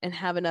through that and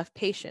have enough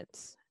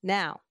patience.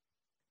 Now,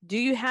 do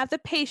you have the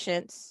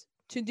patience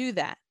to do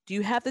that? Do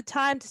you have the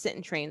time to sit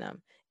and train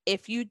them?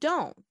 If you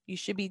don't, you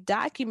should be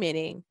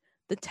documenting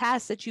the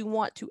tasks that you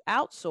want to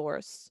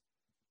outsource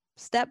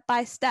step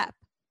by step.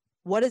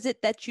 What is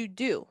it that you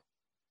do,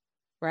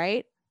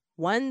 right?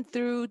 1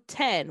 through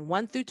 10,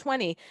 1 through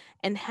 20,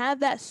 and have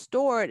that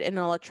stored in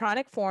an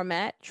electronic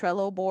format,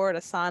 Trello board,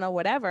 Asana,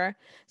 whatever,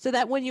 so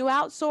that when you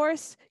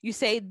outsource, you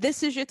say,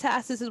 this is your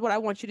task, this is what I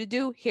want you to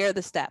do, here are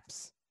the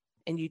steps.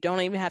 And you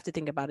don't even have to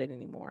think about it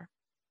anymore,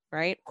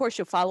 right? Of course,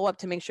 you'll follow up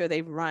to make sure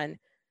they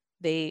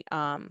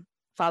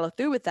follow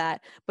through with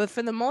that. But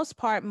for the most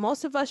part,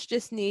 most of us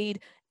just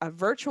need a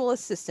virtual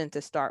assistant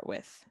to start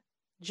with.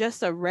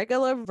 Just a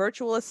regular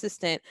virtual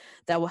assistant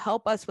that will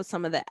help us with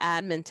some of the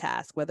admin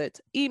tasks, whether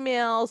it's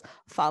emails,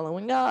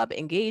 following up,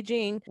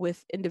 engaging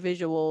with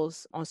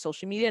individuals on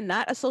social media,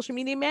 not a social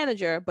media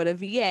manager, but a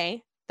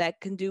VA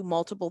that can do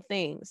multiple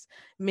things.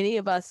 Many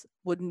of us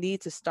would need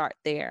to start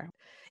there.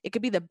 It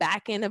could be the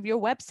back end of your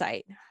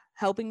website,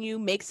 helping you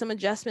make some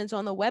adjustments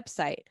on the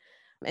website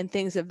and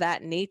things of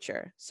that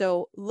nature.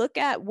 So look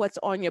at what's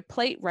on your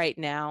plate right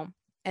now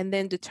and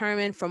then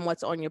determine from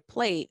what's on your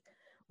plate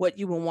what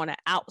you will want to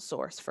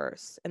outsource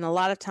first. And a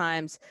lot of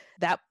times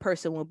that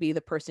person will be the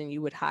person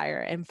you would hire.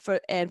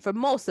 And for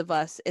most of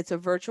us, it's a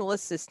virtual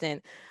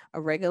assistant,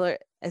 a regular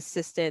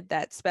assistant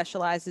that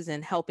specializes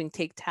in helping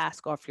take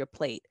tasks off your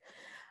plate.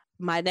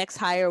 My next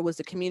hire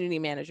was a community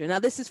manager. Now,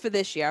 this is for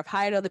this year. I've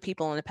hired other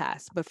people in the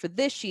past, but for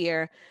this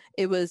year,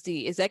 it was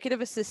the executive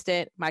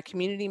assistant, my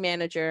community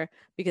manager,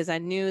 because I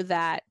knew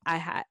that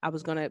I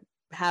was going to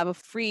have a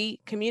free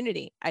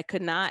community. I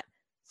could not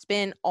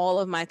spend all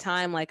of my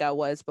time like I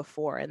was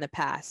before in the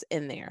past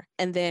in there.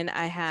 And then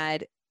I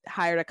had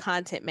hired a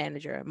content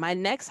manager. My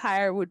next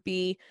hire would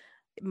be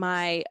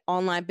my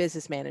online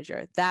business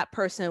manager. That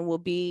person will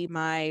be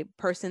my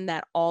person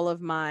that all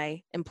of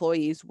my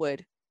employees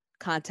would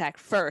contact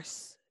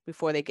first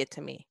before they get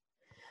to me.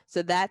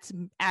 So that's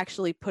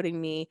actually putting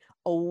me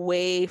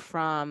away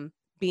from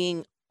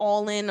being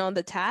all in on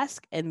the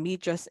task and me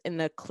just in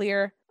the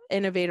clear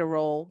innovator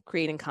role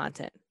creating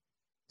content.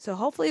 So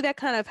hopefully that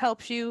kind of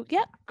helps you.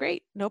 Yeah,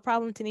 great. No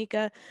problem,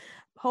 Tanika.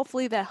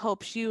 Hopefully that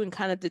helps you in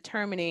kind of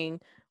determining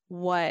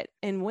what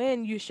and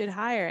when you should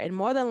hire. And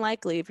more than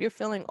likely, if you're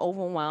feeling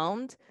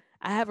overwhelmed,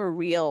 I have a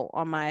reel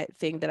on my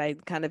thing that I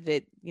kind of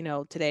did,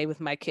 today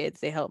with my kids.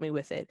 They helped me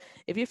with it.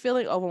 If you're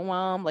feeling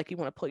overwhelmed, like you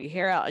want to pull your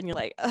hair out and you're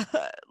like,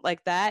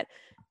 like that,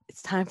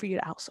 it's time for you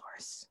to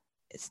outsource.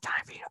 It's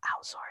time for you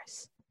to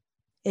outsource.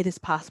 It is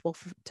possible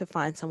to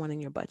find someone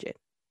in your budget.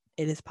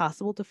 It is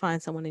possible to find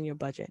someone in your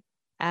budget.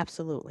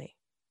 Absolutely.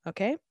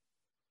 Okay.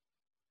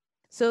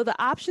 So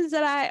the options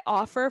that I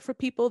offer for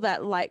people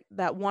that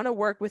want to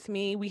work with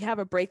me, we have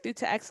a Breakthrough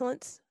to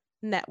Excellence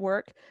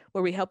network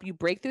where we help you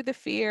break through the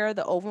fear,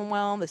 the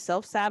overwhelm, the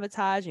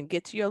self-sabotage, and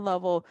get to your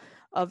level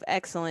of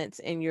excellence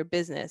in your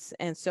business.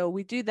 And so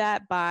we do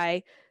that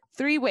by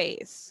 3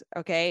 ways.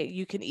 Okay.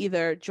 You can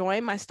either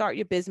join my Start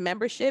Your Biz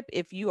membership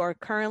if you are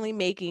currently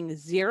making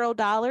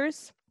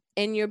 $0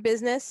 in your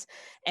business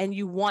and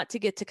you want to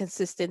get to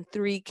consistent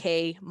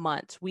 3K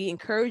months. We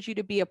encourage you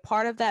to be a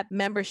part of that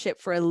membership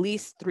for at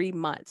least 3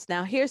 months.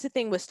 Now, here's the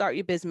thing with Start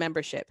Your Biz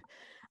membership.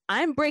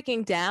 I'm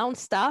breaking down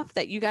stuff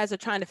that you guys are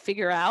trying to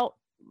figure out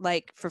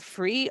like for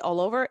free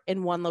all over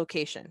in one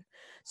location.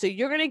 So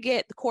you're going to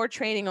get the core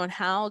training on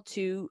how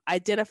to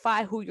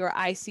identify who your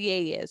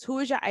ICA is. Who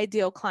is your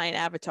ideal client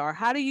avatar?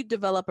 How do you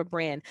develop a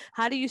brand?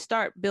 How do you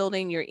start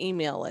building your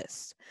email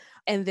list?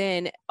 And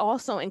then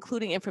also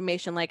including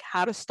information like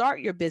how to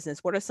start your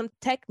business. What are some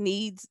tech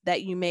needs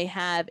that you may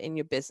have in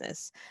your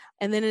business?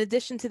 And then in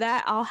addition to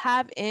that, I'll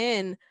have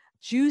in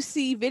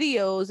juicy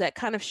videos that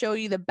kind of show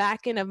you the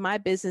back end of my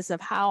business of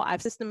how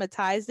I've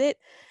systematized it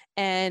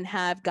and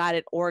have got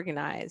it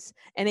organized.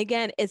 And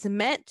again, it's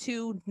meant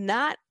to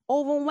not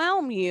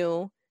overwhelm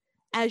you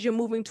as you're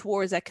moving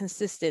towards that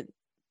consistent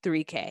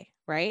 3K,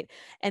 right?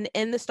 And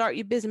in the Start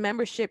Your Biz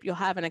membership, you'll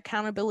have an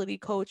accountability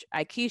coach,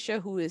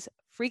 Aikisha, who is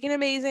freaking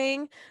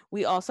amazing.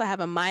 We also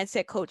have a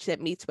mindset coach that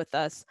meets with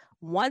us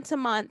once a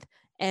month,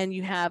 and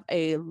you have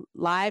a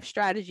live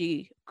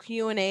strategy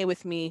Q&A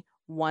with me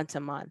once a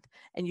month,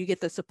 and you get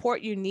the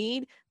support you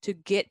need to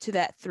get to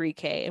that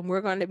 3K. And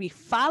we're going to be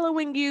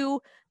following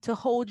you to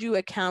hold you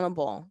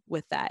accountable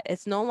with that.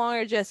 It's no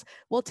longer just,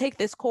 we'll take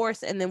this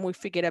course and then we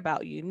forget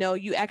about you. No,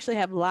 you actually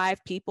have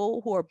live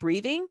people who are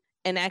breathing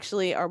and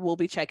actually will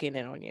be checking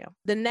in on you.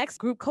 The next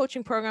group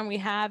coaching program we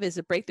have is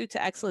a Breakthrough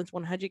to Excellence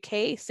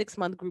 100K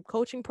 6-month group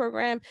coaching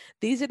program.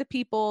 These are the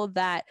people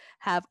that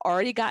have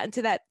already gotten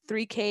to that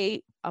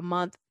 3K a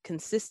month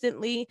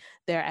consistently.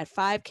 They're at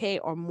 5K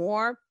or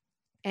more.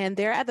 And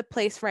they're at the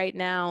place right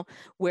now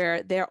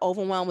where they're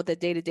overwhelmed with the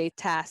day-to-day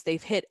tasks.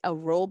 They've hit a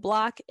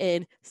roadblock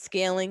in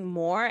scaling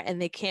more,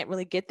 and they can't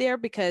really get there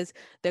because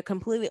they're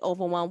completely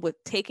overwhelmed with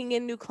taking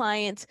in new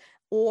clients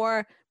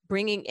or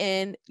bringing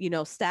in,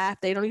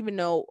 staff. They don't even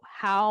know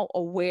how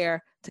or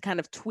where to kind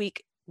of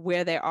tweak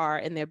where they are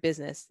in their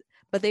business.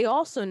 But they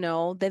also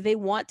know that they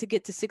want to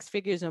get to 6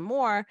 figures or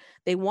more.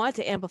 They want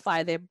to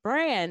amplify their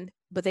brand,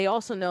 but they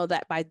also know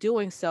that by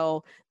doing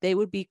so, they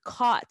would be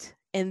caught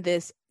in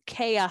this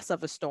chaos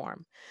of a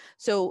storm.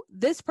 So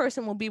this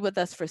person will be with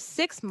us for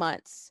 6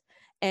 months,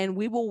 And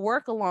we will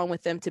work along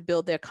with them to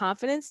build their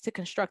confidence, to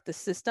construct the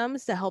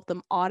systems to help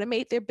them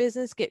automate their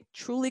business, get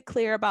truly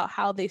clear about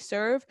how they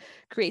serve,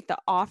 create the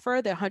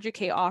offer, their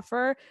 100K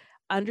offer,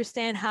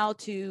 understand how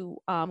to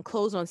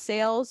close on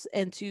sales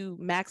and to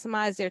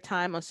maximize their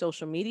time on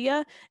social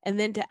media, and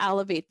then to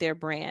elevate their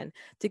brand,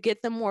 to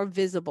get them more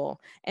visible,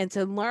 and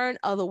to learn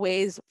other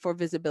ways for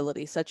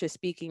visibility, such as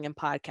speaking and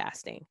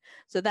podcasting.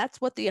 So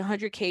that's what the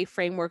 100K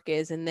framework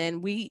is. And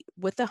then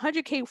with the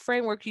 100K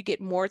framework, you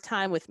get more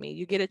time with me.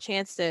 You get a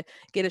chance to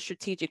get a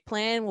strategic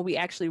plan where we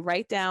actually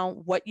write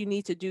down what you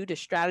need to do to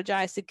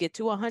strategize to get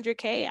to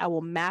 100K. I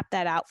will map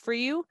that out for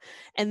you.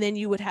 And then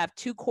you would have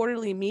 2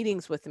 quarterly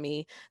meetings with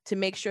me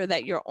to make sure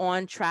that you're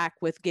on track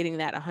with getting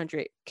that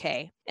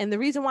 100K. And the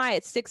reason why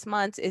it's 6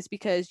 months is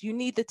because you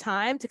need the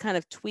time to kind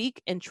of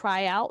tweak and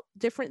try out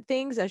different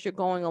things as you're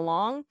going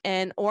along.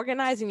 And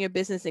organizing your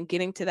business and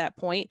getting to that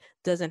point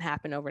doesn't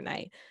happen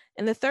overnight.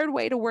 And the third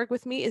way to work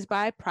with me is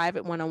by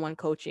private one-on-one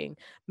coaching.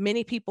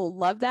 Many people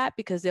love that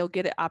because they'll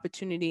get an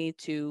opportunity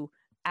to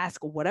ask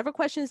whatever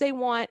questions they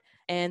want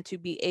and to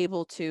be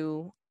able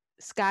to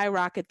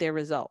skyrocket their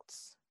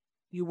results.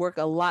 You work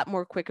a lot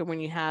more quicker when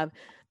you have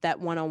that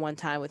one-on-one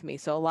time with me.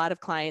 So a lot of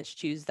clients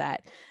choose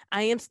that.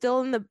 I am still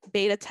in the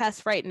beta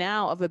test right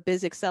now of a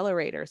Biz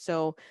Accelerator.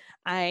 So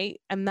I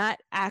am not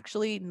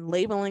actually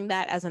labeling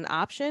that as an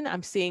option.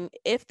 I'm seeing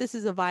if this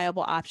is a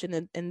viable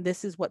option and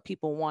this is what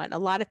people want. A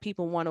lot of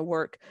people want to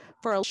work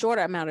for a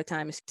shorter amount of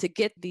time to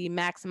get the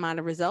max amount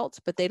of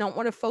results, but they don't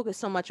want to focus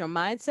so much on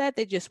mindset.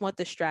 They just want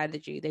the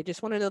strategy. They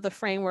just want to know the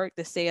framework,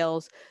 the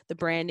sales, the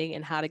branding,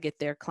 and how to get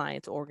their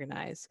clients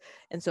organized.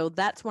 And so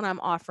that's what I'm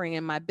offering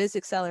in my Biz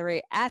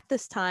Accelerator at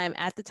this time,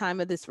 at the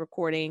time of this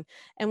recording.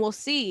 And we'll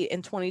see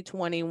in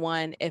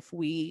 2021 if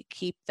we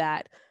keep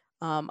that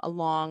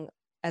along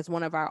as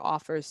one of our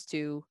offers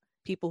to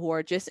people who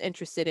are just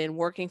interested in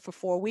working for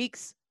 4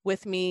 weeks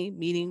with me,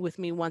 meeting with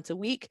me once a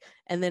week,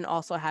 and then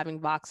also having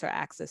Voxer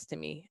access to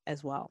me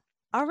as well.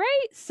 All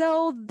right,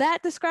 so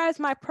that describes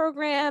my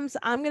programs.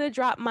 I'm going to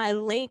drop my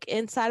link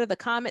inside of the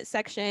comment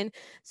section.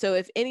 So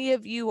if any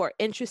of you are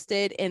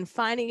interested in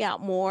finding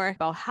out more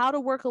about how to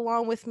work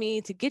along with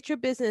me to get your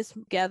business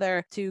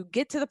together, to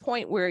get to the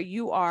point where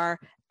you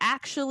are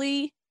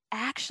actually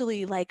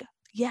like,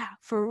 yeah,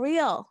 for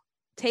real,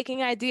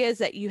 taking ideas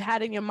that you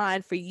had in your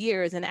mind for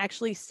years and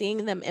actually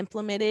seeing them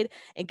implemented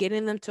and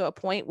getting them to a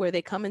point where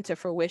they come into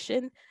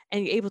fruition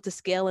and you're able to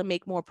scale and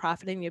make more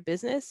profit in your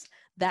business,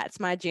 that's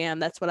my jam.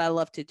 That's what I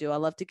love to do. I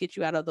love to get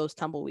you out of those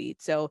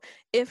tumbleweeds. So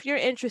if you're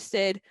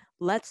interested,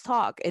 let's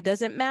talk. It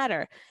doesn't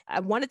matter. I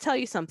want to tell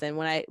you something.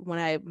 When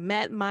I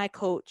met my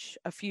coach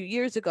a few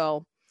years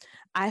ago,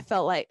 I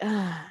felt like,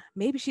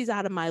 maybe she's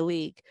out of my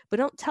league, but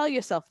don't tell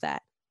yourself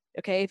that.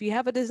 Okay. If you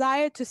have a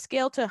desire to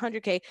scale to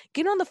 100K,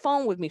 get on the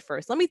phone with me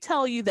first. Let me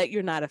tell you that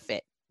you're not a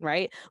fit,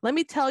 right? Let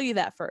me tell you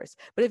that first.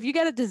 But if you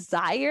got a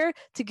desire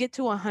to get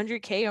to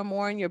 100K or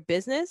more in your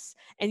business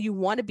and you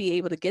want to be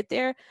able to get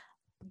there,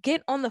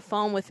 get on the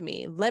phone with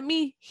me. Let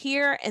me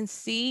hear and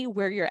see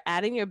where you're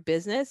at in your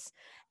business.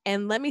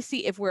 And let me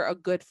see if we're a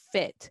good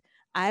fit.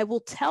 I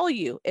will tell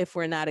you if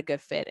we're not a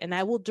good fit, and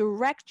I will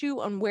direct you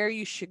on where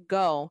you should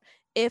go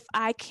if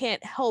I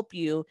can't help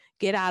you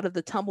get out of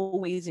the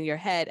tumbleweeds in your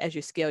head as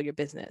you scale your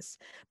business.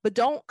 But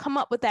don't come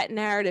up with that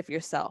narrative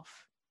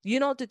yourself. You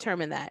don't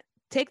determine that.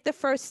 Take the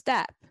first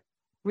step.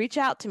 Reach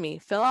out to me.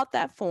 Fill out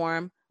that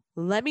form.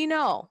 Let me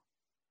know.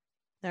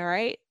 All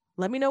right?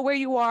 Let me know where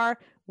you are,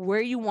 where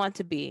you want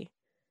to be.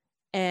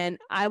 And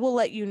I will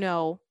let you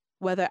know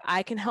whether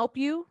I can help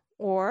you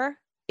or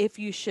if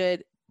you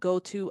should go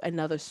to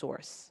another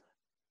source.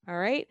 All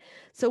right.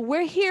 So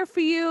we're here for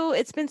you.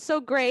 It's been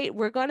so great.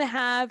 We're going to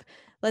have,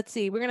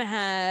 we're going to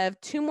have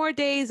 2 more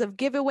days of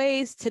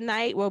giveaways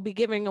tonight. We'll be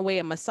giving away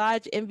a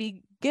Massage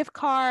Envy gift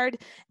card.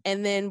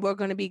 And then we're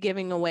going to be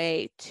giving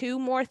away 2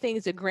 more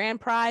things. The grand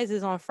prize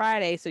is on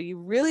Friday. So you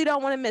really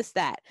don't want to miss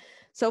that.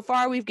 So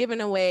far, we've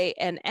given away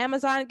an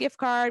Amazon gift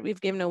card. We've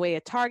given away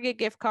a Target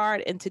gift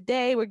card. And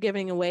today we're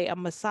giving away a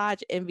Massage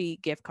Envy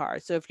gift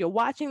card. So if you're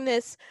watching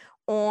this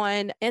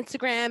on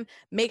Instagram,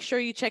 make sure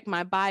you check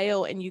my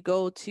bio and you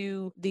go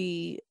to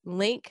the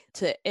link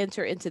to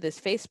enter into this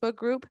Facebook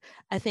group.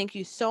 I thank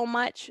you so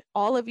much,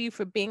 all of you,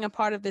 for being a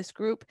part of this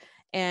group.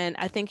 And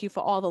I thank you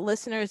for all the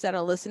listeners that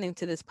are listening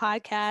to this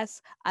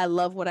podcast. I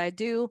love what I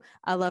do.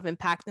 I love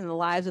impacting the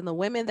lives of the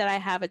women that I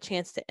have a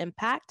chance to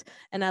impact.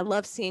 And I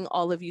love seeing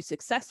all of you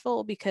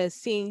successful, because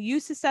seeing you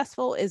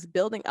successful is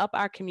building up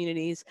our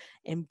communities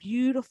in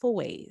beautiful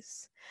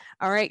ways.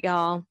 All right,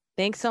 y'all.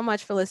 Thanks so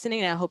much for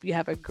listening. I hope you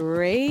have a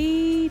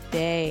great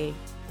day.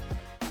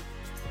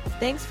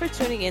 Thanks for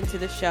tuning into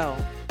the show.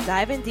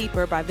 Dive in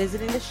deeper by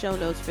visiting the show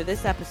notes for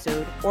this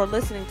episode or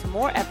listening to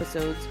more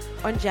episodes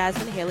on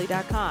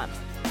JasmineHaley.com.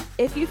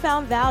 If you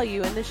found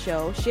value in the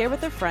show, share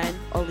with a friend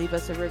or leave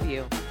us a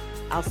review.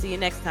 I'll see you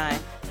next time.